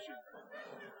to punish him.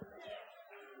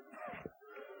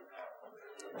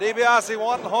 DiBiase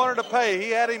wanting Horner to pay. He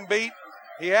had him beat.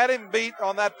 He had him beat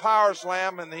on that power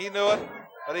slam, and he knew it.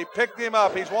 But he picked him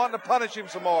up. He's wanting to punish him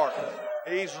some more.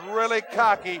 He's really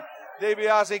cocky.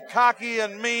 DiBiase cocky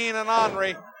and mean and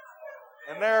ornery.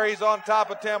 And there he's on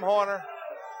top of Tim Horner.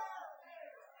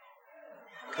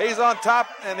 He's on top,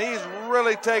 and he's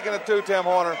really taking it to Tim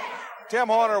Horner. Tim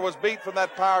Horner was beat from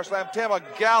that power slam. Tim, a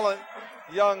gallant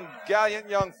young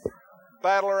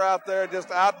battler out there, just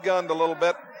outgunned a little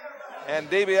bit. And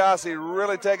DiBiase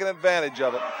really taking advantage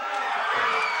of it.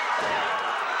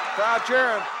 Crowd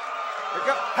cheering.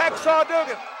 Hacksaw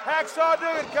Dugan. Hacksaw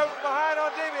Dugan coming behind on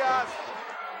DiBiase.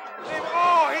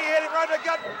 Oh, he hit him right in the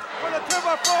gut with a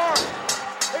 2x4.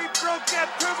 He broke that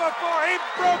 2x4. He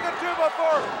broke a 2x4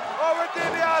 over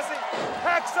DiBiase.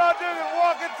 Hacksaw Dugan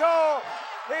walking tall.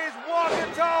 He's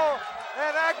walking tall.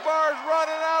 And Akbar's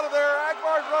running out of there.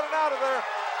 Akbar's running out of there.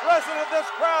 Listen to this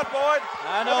crowd, Boyd.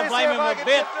 I don't blame him a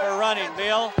bit for running,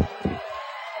 Bill.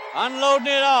 Unloading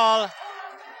it all.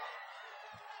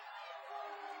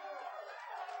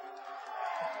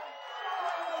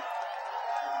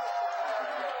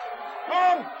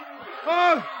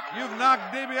 Oh, you've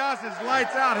knocked DiBiase's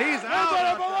lights out. He's out. You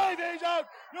better believe he's out.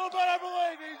 You better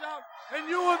believe he's out. And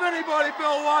you, if anybody,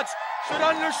 Bill Watts, should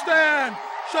understand.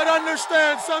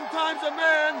 Sometimes a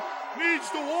man needs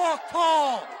to walk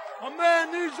tall. A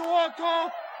man needs to walk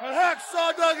tall. And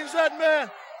Hacksaw Duggan's that man.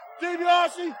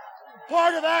 DiBiase,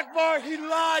 part of Akbar, he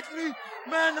lied to me.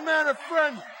 Man-to-man, a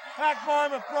friend. Akbar,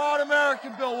 I'm a proud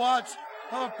American, Bill Watts.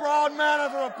 I'm a proud man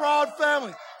of a proud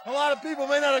family. A lot of people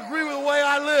may not agree with the way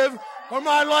I live or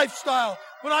my lifestyle,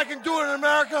 but I can do it in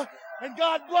America, and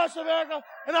God bless America,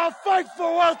 and I'll fight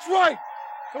for what's right.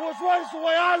 And what's right is the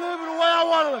way I live and the way I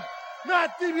want to live.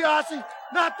 Not DiBiase,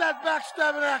 not that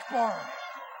backstabbing Akbar.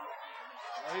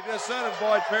 He just said it,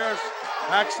 Boyd Pierce.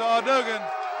 Hacksaw Dugan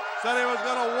said he was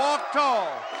going to walk tall.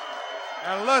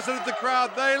 And listen to the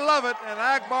crowd. They love it, and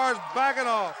Akbar's backing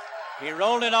off. He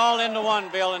rolled it all into one,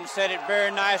 Bill, and said it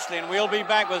very nicely. And we'll be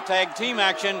back with tag team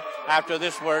action after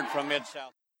this word from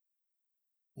Mid-South.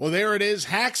 Well, there it is.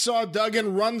 Hacksaw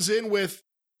Duggan runs in with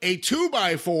a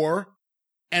 2x4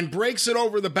 and breaks it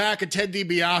over the back of Ted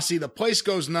DiBiase. The place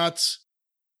goes nuts.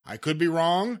 I could be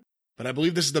wrong, but I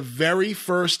believe this is the very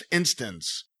first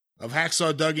instance of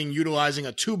Hacksaw Duggan utilizing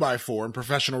a 2x4 in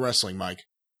professional wrestling, Mike.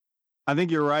 I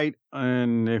think you're right,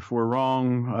 and if we're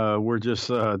wrong, we're just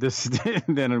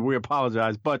then we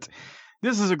apologize. But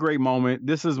this is a great moment.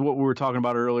 This is what we were talking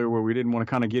about earlier, where we didn't want to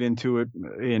kind of get into it,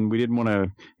 and we didn't want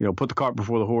to, put the cart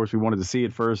before the horse. We wanted to see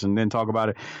it first and then talk about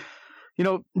it.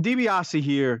 DiBiase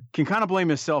here can kind of blame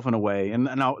himself in a way, and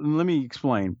now let me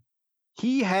explain.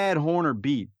 He had Horner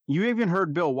beat. You even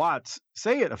heard Bill Watts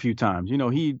say it a few times.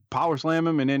 He'd power slam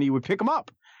him, and then he would pick him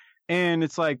up. And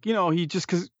it's like, he just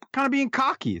kind of being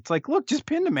cocky. It's like, look, just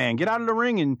pin the man, get out of the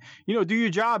ring and, do your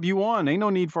job. You won. Ain't no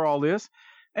need for all this.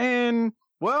 And,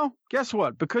 well, guess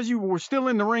what? Because you were still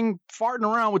in the ring farting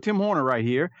around with Tim Horner right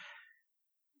here,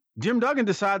 Jim Duggan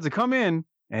decides to come in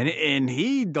and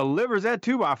he delivers that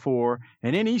 2x4,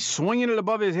 and then he's swinging it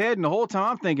above his head. And the whole time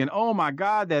I'm thinking, oh, my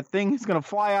God, that thing is going to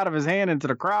fly out of his hand into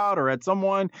the crowd or at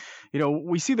someone.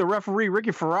 We see the referee,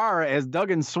 Ricky Ferrara, as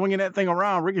Duggan's swinging that thing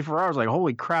around. Ricky Ferrara's like,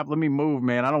 holy crap, let me move,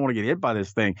 man. I don't want to get hit by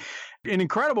this thing. An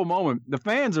incredible moment. The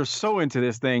fans are so into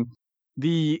this thing.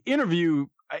 The interview,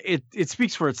 it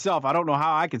speaks for itself. I don't know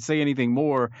how I could say anything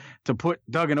more to put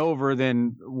Duggan over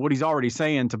than what he's already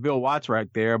saying to Bill Watts right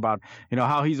there about,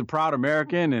 how he's a proud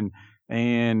American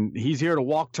and he's here to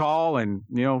walk tall and,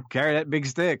 carry that big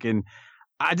stick. And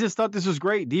I just thought this was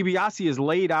great. DiBiase is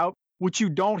laid out. What you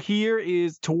don't hear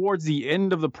is towards the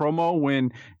end of the promo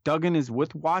when Duggan is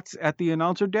with Watts at the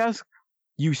announcer desk,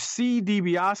 you see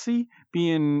DiBiase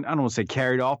being, I don't want to say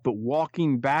carried off, but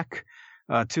walking back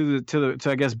to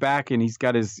I guess back, and he's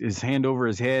got his hand over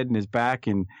his head and his back,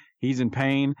 and he's in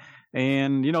pain.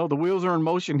 And the wheels are in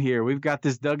motion here. We've got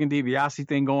this Duggan DiBiase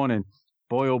thing going, and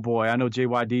boy, oh boy, I know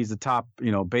JYD is the top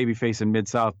babyface in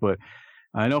Mid-South, but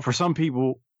I know for some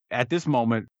people at this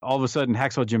moment, all of a sudden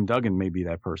Hacksaw Jim Duggan may be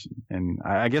that person. And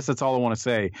I guess that's all I want to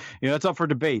say. It's up for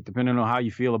debate depending on how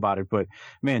you feel about it. But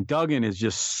man, Duggan is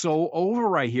just so over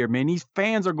right here, man. These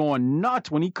fans are going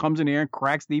nuts when he comes in here and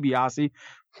cracks DiBiase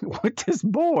with this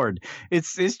board.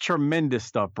 It's tremendous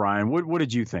stuff, Brian. What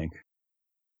did you think?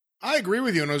 I agree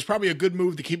with you, and it was probably a good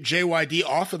move to keep JYD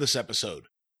off of this episode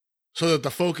so that the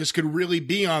focus could really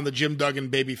be on the Jim Duggan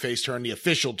babyface turn, the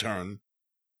official turn,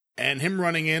 and him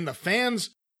running in. The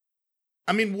fans,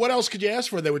 I mean, what else could you ask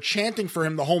for? They were chanting for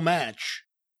him the whole match,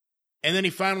 and then he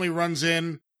finally runs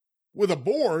in with a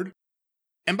board.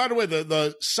 And by the way,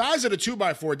 the size of the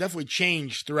 2x4 definitely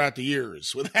changed throughout the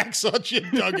years with Hacksaw Jim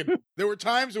Duggan. There were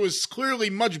times it was clearly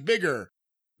much bigger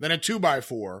than a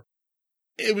 2x4.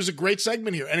 It was a great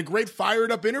segment here and a great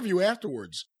fired-up interview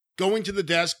afterwards. Going to the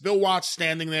desk, Bill Watts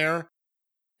standing there,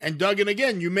 and Duggan,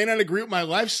 again, you may not agree with my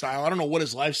lifestyle. I don't know what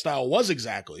his lifestyle was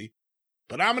exactly,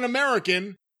 but I'm an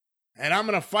American, and I'm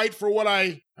going to fight for what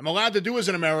I am allowed to do as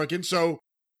an American. So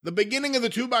the beginning of the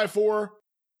 2x4,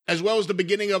 as well as the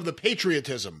beginning of the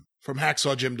patriotism from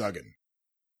Hacksaw Jim Duggan.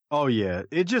 Oh, yeah.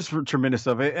 It's just tremendous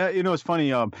stuff. It's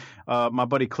funny. My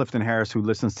buddy Clifton Harris, who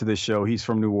listens to this show, he's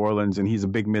from New Orleans, and he's a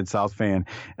big Mid-South fan.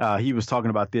 He was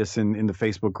talking about this in the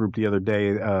Facebook group the other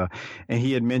day, and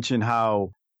he had mentioned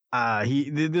how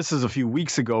this is a few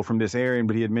weeks ago from this airing,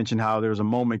 but he had mentioned how there was a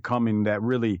moment coming that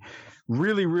really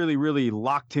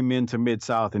locked him into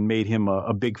Mid-South and made him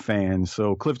a big fan.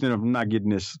 So Clifton, if I'm not getting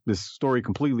this story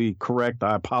completely correct,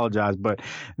 I apologize, but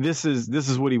this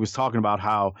is what he was talking about,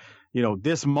 how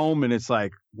this moment, it's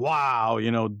like, wow,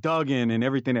 Duggan and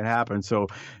everything that happened. So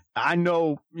I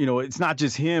know, it's not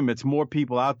just him, it's more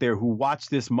people out there who watch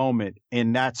this moment,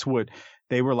 and that's what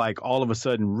they were like all of a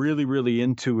sudden really, really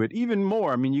into it even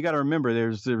more. I mean, you got to remember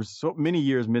there's so many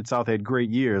years Mid-South had great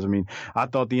years. I mean, I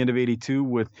thought the end of 82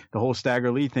 with the whole Stagger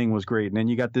Lee thing was great. And then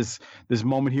you got this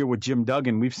moment here with Jim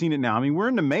Duggan. We've seen it now. I mean, we're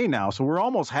into May now, so we're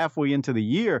almost halfway into the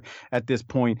year at this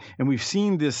point, and we've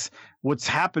seen what's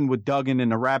happened with Duggan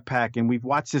and the Rat Pack, and we've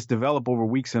watched this develop over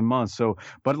weeks and months. So,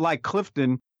 but like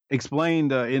Clifton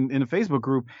explained in the Facebook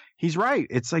group, he's right.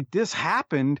 It's like this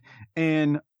happened,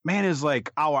 and man, it's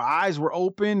like our eyes were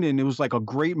opened, and it was like a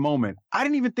great moment. I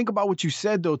didn't even think about what you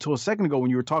said, though, till a second ago when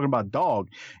you were talking about Dog.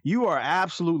 You are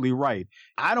absolutely right.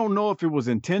 I don't know if it was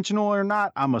intentional or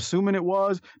not. I'm assuming it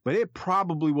was, but it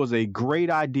probably was a great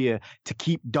idea to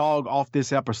keep Dog off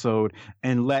this episode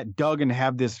and let Duggan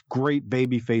have this great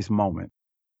babyface moment.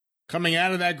 Coming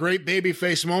out of that great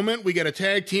babyface moment, we get a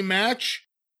tag team match.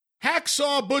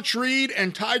 Hacksaw Butch Reed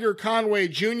and Tiger Conway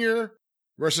Jr.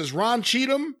 versus Ron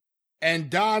Cheatham and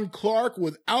Don Clark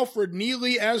with Alfred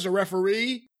Neely as the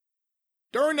referee.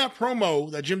 During that promo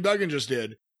that Jim Duggan just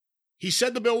did, he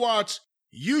said to Bill Watts,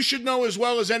 "You should know as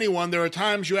well as anyone there are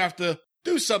times you have to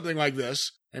do something like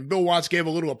this." And Bill Watts gave a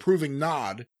little approving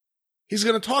nod. He's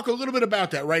going to talk a little bit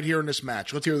about that right here in this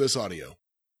match. Let's hear this audio.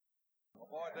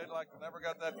 Boy, Daylight never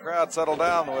got that crowd settled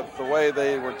down with the way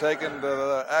they were taking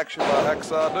the action by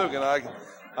Hacksaw Duggan.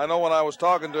 I know when I was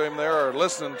talking to him there or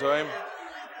listening to him,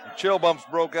 chill bumps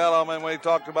broke out on me when he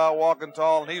talked about walking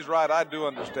tall, and he's right. I do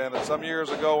understand it. Some years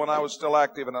ago when I was still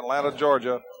active in Atlanta,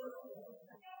 Georgia,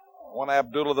 one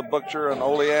Abdullah the Butcher and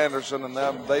Ole Anderson and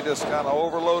them, they just kind of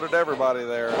overloaded everybody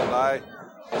there. And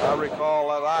I recall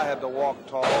that I had to walk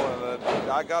tall,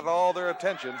 and I got all their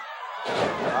attention.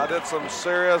 I did some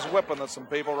serious whipping of some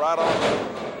people right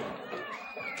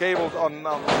on cable, on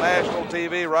national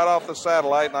TV, right off the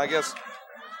satellite, and I guess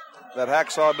that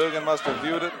Hacksaw Duggan must have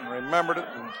viewed it and remembered it,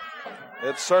 and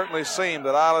it certainly seemed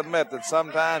that I'll admit that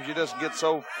sometimes you just get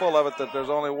so full of it that there's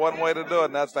only one way to do it,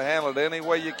 and that's to handle it any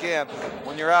way you can.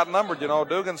 When you're outnumbered, you know,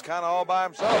 Duggan's kind of all by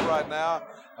himself right now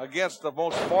against the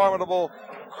most formidable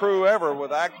crew ever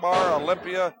with Akbar,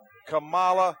 Olympia,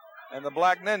 Kamala, and the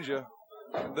Black Ninja.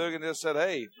 And Duggan just said,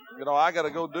 hey, you know, I got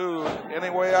to go do any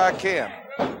way I can.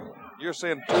 You're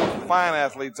seeing two fine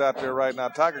athletes out there right now,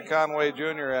 Tiger Conway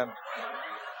Jr. and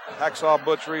Hacksaw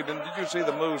Butch Reed. And did you see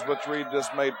the moves Butch Reed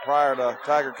just made prior to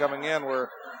Tiger coming in, where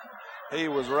he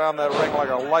was around that ring like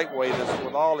a lightweight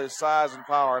with all his size and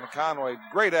power? And Conway,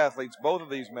 great athletes, both of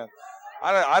these men.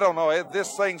 I don't know.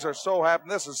 These things are so happening.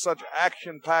 This is such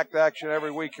action-packed action every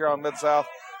week here on Mid-South.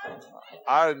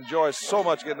 I enjoy so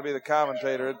much getting to be the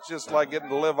commentator. It's just like getting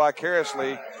to live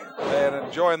vicariously and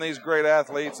enjoying these great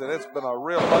athletes, and it's been a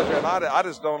real pleasure. And I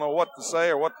just don't know what to say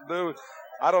or what to do.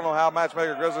 I don't know how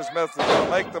Matchmaker Grizzly Smith is going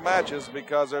to make the matches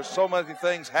because there's so many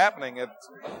things happening.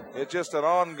 It's just an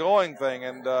ongoing thing,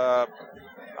 and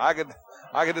I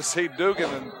could just see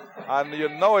Duggan, and you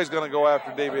know he's going to go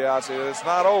after DiBiase. It's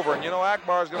not over, and you know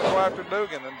Akbar's going to go after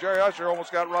Duggan, and Jerry Usher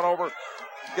almost got run over.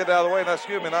 Get out of the way. Now,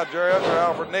 excuse me, not Jerry Usher,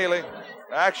 Alfred Neely.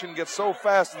 Action gets so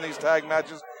fast in these tag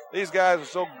matches. These guys are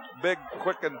so big,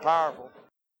 quick, and powerful.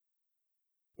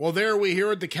 Well, there we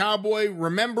hear it, the Cowboy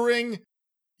remembering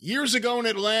years ago in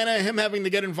Atlanta, him having to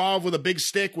get involved with a big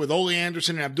stick with Ole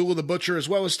Anderson and Abdullah the Butcher, as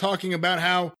well as talking about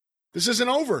how this isn't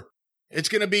over. It's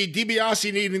going to be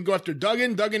DiBiase needing to go after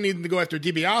Duggan, Duggan needing to go after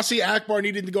DiBiase, Akbar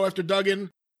needing to go after Duggan.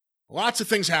 Lots of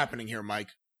things happening here, Mike.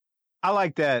 I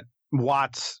like that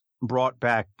Watts brought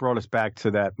us back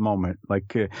to that moment. Like,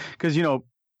 because, you know,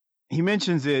 he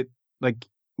mentions it like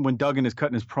when Duggan is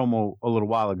cutting his promo a little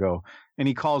while ago, and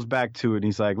he calls back to it. And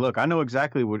he's like, look, I know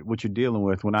exactly what you're dealing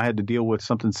with when I had to deal with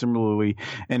something similarly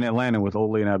in Atlanta with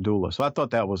Ole and Abdullah. So I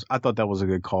thought that was a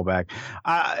good callback.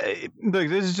 Look,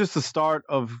 this is just the start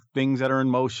of things that are in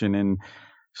motion. And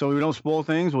so we don't spoil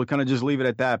things. We'll kind of just leave it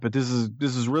at that. But this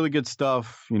is really good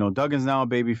stuff. You know, Duggan's now a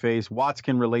babyface. Watts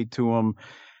can relate to him.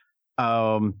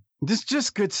 This is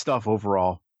just good stuff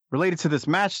overall. Related to this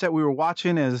match that we were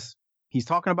watching as he's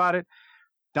talking about it,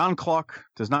 Don Clark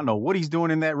does not know what he's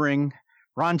doing in that ring.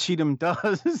 Ron Cheatham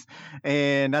does.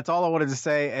 And that's all I wanted to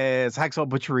say as Hacksaw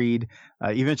Butch Reed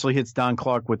eventually hits Don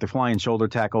Clark with the flying shoulder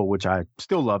tackle, which I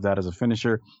still love that as a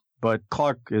finisher. But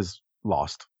Clark is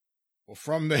lost. Well,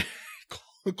 from there,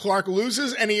 Clark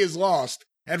loses and he is lost.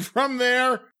 And from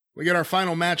there, we get our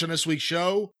final match on this week's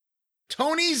show.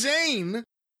 Tony Zane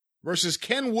versus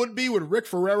Ken Woodby with Rick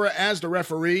Ferreira as the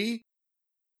referee.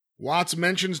 Watts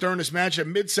mentions during this match that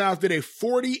Mid-South did a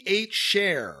 48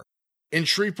 share in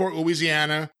Shreveport,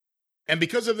 Louisiana. And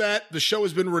because of that, the show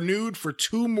has been renewed for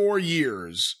 2 more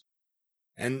years.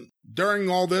 And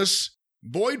during all this,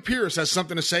 Boyd Pierce has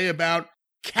something to say about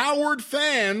coward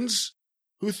fans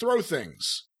who throw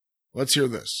things. Let's hear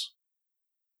this.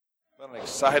 Been an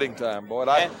exciting time, Boyd.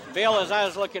 And Bill, as I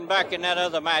was looking back in that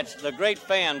other match, the great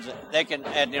fans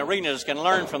at the arenas can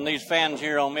learn from these fans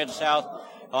here on Mid-South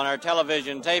on our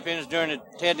television tapings during the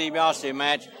Ted DiBiase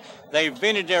match. They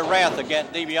vented their wrath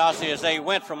against DiBiase as they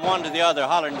went from one to the other,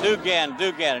 hollering Dugan,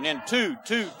 and then 2,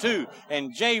 2, 2,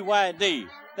 and JYD.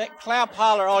 That clap,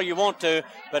 holler all you want to,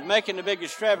 but making the big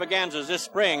extravaganzas this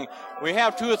spring, we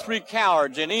have 2 or 3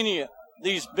 cowards in any of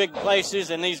these big places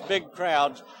and these big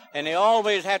crowds, and they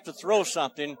always have to throw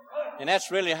something, and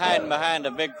that's really hiding behind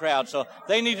a big crowd. So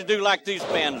they need to do like these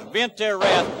fans, vent their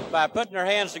wrath by putting their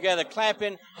hands together,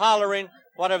 clapping, hollering,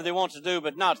 whatever they want to do,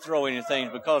 but not throw anything,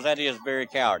 because that is very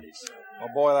cowardice. Well,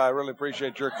 Boyd, I really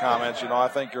appreciate your comments. You know, I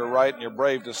think you're right and you're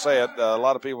brave to say it. A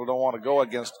lot of people don't want to go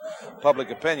against public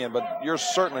opinion, but you're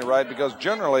certainly right, because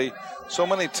generally so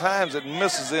many times it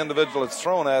misses the individual it's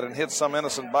thrown at and hits some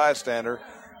innocent bystander.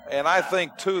 And I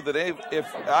think, too, that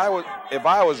if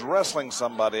I was wrestling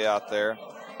somebody out there,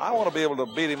 I want to be able to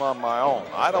beat him on my own.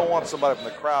 I don't want somebody from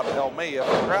the crowd to help me. If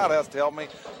the crowd has to help me,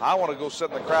 I want to go sit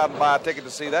in the crowd and buy a ticket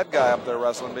to see that guy up there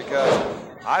wrestling, because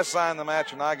I signed the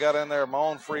match and I got in there of my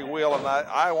own free will, and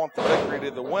I want the victory to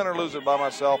either win or lose it by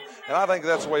myself. And I think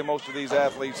that's the way most of these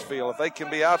athletes feel. If they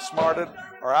can be outsmarted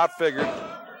or outfigured.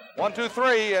 1, 2,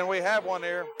 3, and we have one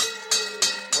here.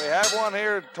 We have one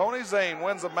here. Tony Zane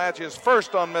wins the match, his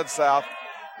first on Mid-South.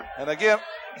 And again,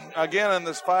 in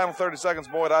this final 30 seconds,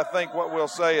 Boyd, I think what we'll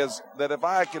say is that if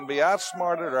I can be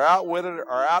outsmarted or outwitted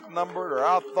or outnumbered or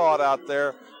outthought out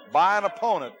there by an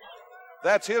opponent,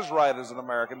 that's his right as an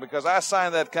American, because I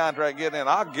signed that contract getting in.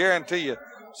 I'll guarantee you,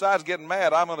 besides getting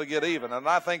mad, I'm going to get even. And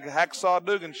I think Hacksaw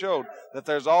Dugan showed that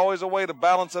there's always a way to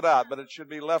balance it out, but it should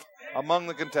be left among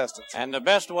the contestants. And the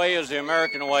best way is the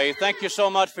American way. Thank you so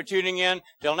much for tuning in.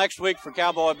 Till next week for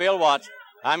Cowboy Bill Watts,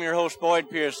 I'm your host, Boyd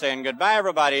Pierce, saying goodbye,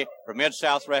 everybody, from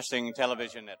Mid-South Wrestling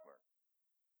Television Network.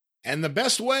 And the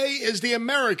best way is the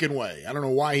American way. I don't know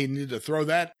why he needed to throw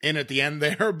that in at the end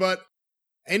there, but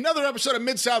another episode of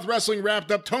Mid-South Wrestling wrapped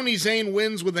up. Tony Zane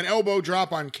wins with an elbow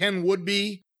drop on Ken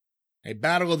Woodby. A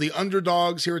battle of the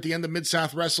underdogs here at the end of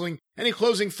Mid-South Wrestling. Any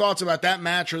closing thoughts about that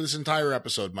match or this entire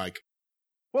episode, Mike?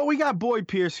 Well, we got Boyd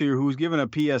Pierce here, who's given a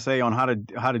PSA on how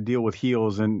to deal with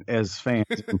heels and as fans,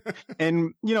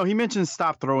 and you know, he mentioned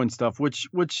stop throwing stuff, which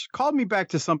called me back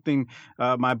to something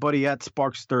my buddy at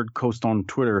Sparks Third Coast on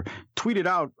Twitter tweeted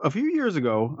out a few years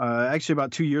ago, actually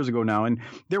about 2 years ago now, and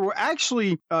there were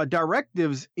actually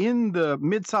directives in the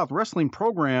Mid-South Wrestling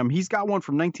program. He's got one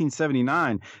from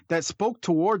 1979 that spoke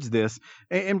towards this.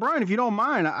 And Brian, if you don't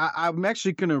mind, I'm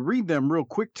actually going to read them real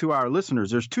quick to our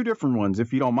listeners. There's 2 different ones,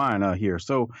 if you don't mind, here.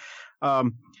 So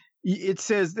it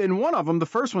says in one of them, the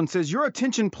first one says, "Your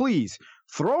attention, please.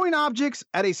 Throwing objects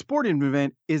at a sporting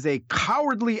event is a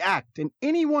cowardly act, and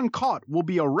anyone caught will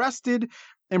be arrested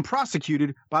and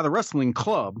prosecuted by the wrestling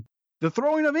club. The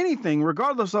throwing of anything,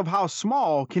 regardless of how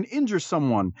small, can injure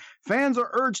someone. Fans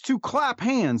are urged to clap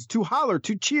hands, to holler,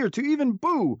 to cheer, to even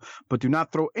boo, but do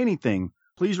not throw anything.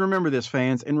 Please remember this,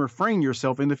 fans, and refrain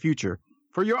yourself in the future.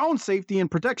 For your own safety and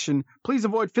protection, please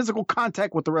avoid physical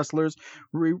contact with the wrestlers.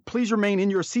 Please remain in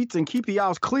your seats and keep the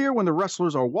aisles clear when the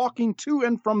wrestlers are walking to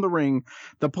and from the ring.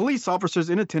 The police officers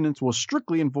in attendance will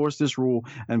strictly enforce this rule,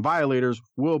 and violators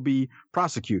will be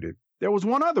prosecuted." There was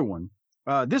one other one.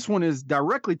 This one is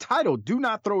directly titled, "Do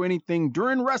not throw anything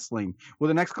during wrestling,"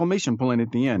 with an exclamation point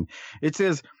at the end. It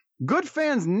says, "Good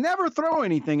fans never throw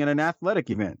anything in an athletic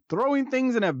event. Throwing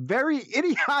things in a very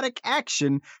idiotic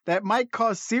action that might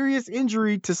cause serious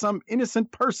injury to some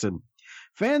innocent person.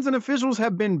 Fans and officials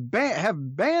have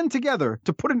band together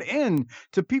to put an end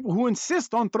to people who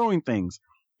insist on throwing things.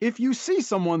 If you see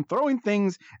someone throwing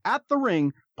things at the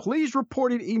ring, please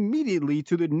report it immediately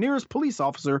to the nearest police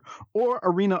officer or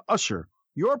arena usher.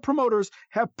 Your promoters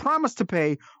have promised to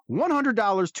pay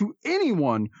 $100 to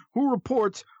anyone who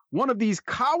reports one of these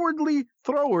cowardly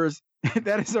throwers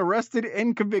that is arrested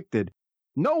and convicted.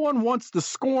 No one wants the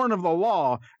scorn of the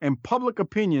law and public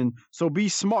opinion, so be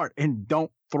smart and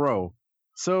don't throw."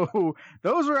 So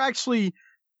those are actually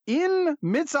in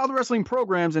Mid-South Wrestling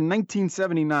programs in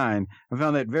 1979. I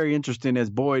found that very interesting, as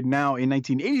Boyd now in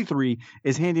 1983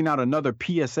 is handing out another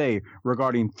PSA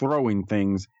regarding throwing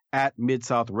things at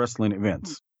Mid-South Wrestling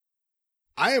events.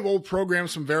 I have old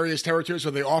programs from various territories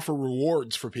where they offer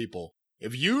rewards for people.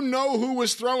 If you know who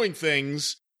was throwing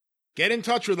things, get in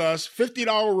touch with us,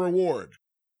 $50 reward.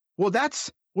 Well,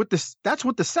 that's what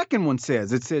the second one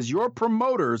says. It says your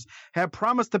promoters have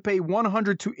promised to pay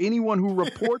 $100 to anyone who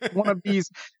reports one of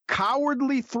these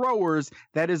cowardly throwers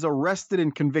that is arrested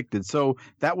and convicted. So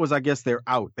that was, I guess, their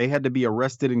out. They had to be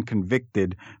arrested and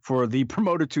convicted for the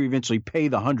promoter to eventually pay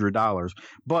the $100.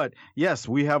 But yes,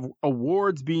 we have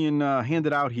awards being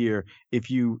handed out here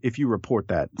if you report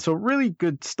that. So really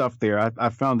good stuff there. I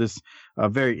found this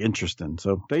very interesting.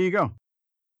 So there you go.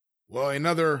 Well,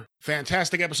 another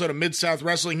fantastic episode of Mid-South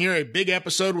Wrestling here. A big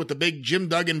episode with the big Jim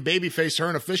Duggan babyface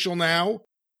turn official now.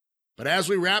 But as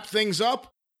we wrap things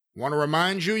up, I want to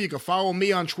remind you can follow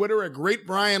me on Twitter at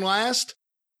GreatBrianLast.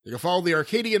 You can follow the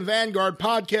Arcadian Vanguard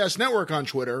Podcast Network on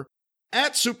Twitter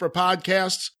at Super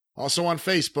Podcasts. Also on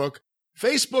Facebook,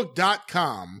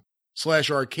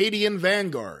 Facebook.com/Arcadian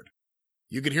Vanguard.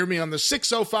 You can hear me on the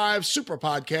 605 Super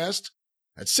Podcast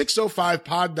at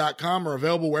 605pod.com, or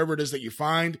available wherever it is that you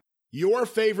find your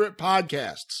favorite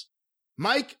podcasts.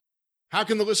 Mike, how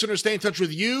can the listeners stay in touch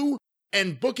with you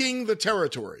and booking the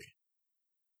territory?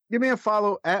 Give me a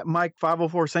follow at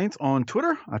Mike504Saints on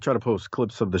Twitter. I try to post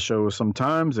clips of the show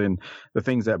sometimes and the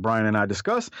things that Brian and I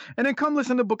discuss. And then come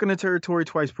listen to Booking the Territory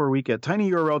twice per week at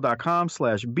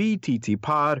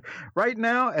tinyurl.com/BTTpod. Right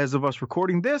now, as of us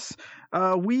recording this,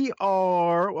 we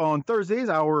are on Thursdays.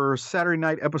 Our Saturday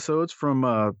night episodes from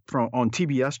on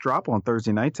TBS drop on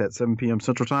Thursday nights at 7 p.m.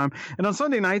 Central Time. And on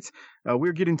Sunday nights,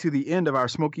 we're getting to the end of our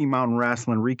Smoky Mountain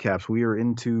Wrestling recaps. We are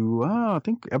into, I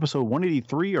think, episode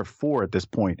 183 or 4 at this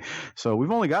point. So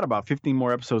we've only got about 15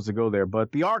 more episodes to go there.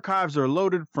 But the archives are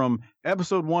loaded from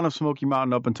episode 1 of Smoky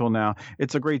Mountain up until now.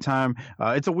 It's a great time.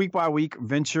 It's a week-by-week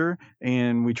venture,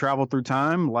 and we travel through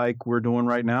time like we're doing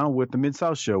right now with the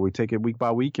Mid-South Show. We take it week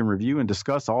by week and review and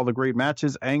discuss all the great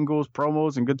matches, angles,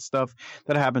 promos, and good stuff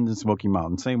that happens in Smoky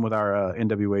Mountain. Same with our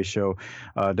NWA show,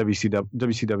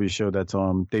 WCW show that's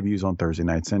debuts on Thursday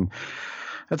nights. And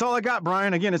that's all I got,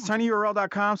 Brian. Again, it's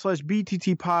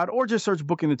tinyurl.com/BTTpod, or just search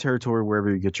Booking the Territory wherever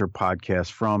you get your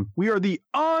podcast from. We are the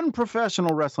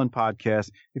unprofessional wrestling podcast.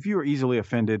 If you are easily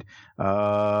offended,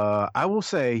 I will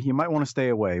say you might want to stay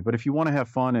away. But if you want to have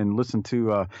fun and listen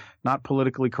to not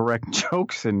politically correct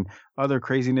jokes and other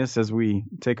craziness as we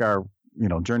take our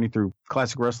journey through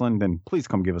classic wrestling, then please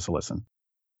come give us a listen.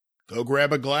 Go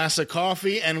grab a glass of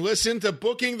coffee and listen to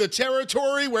Booking the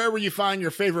Territory wherever you find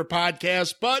your favorite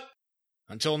podcast. But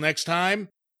until next time,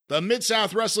 the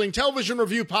Mid-South Wrestling Television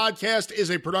Review Podcast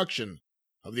is a production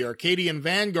of the Arcadian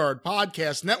Vanguard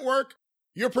Podcast Network.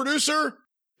 Your producer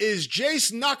is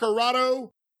Jace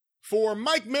Nacarado. For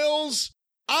Mike Mills,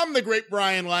 I'm the great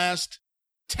Brian Last.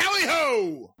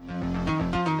 Tally-ho!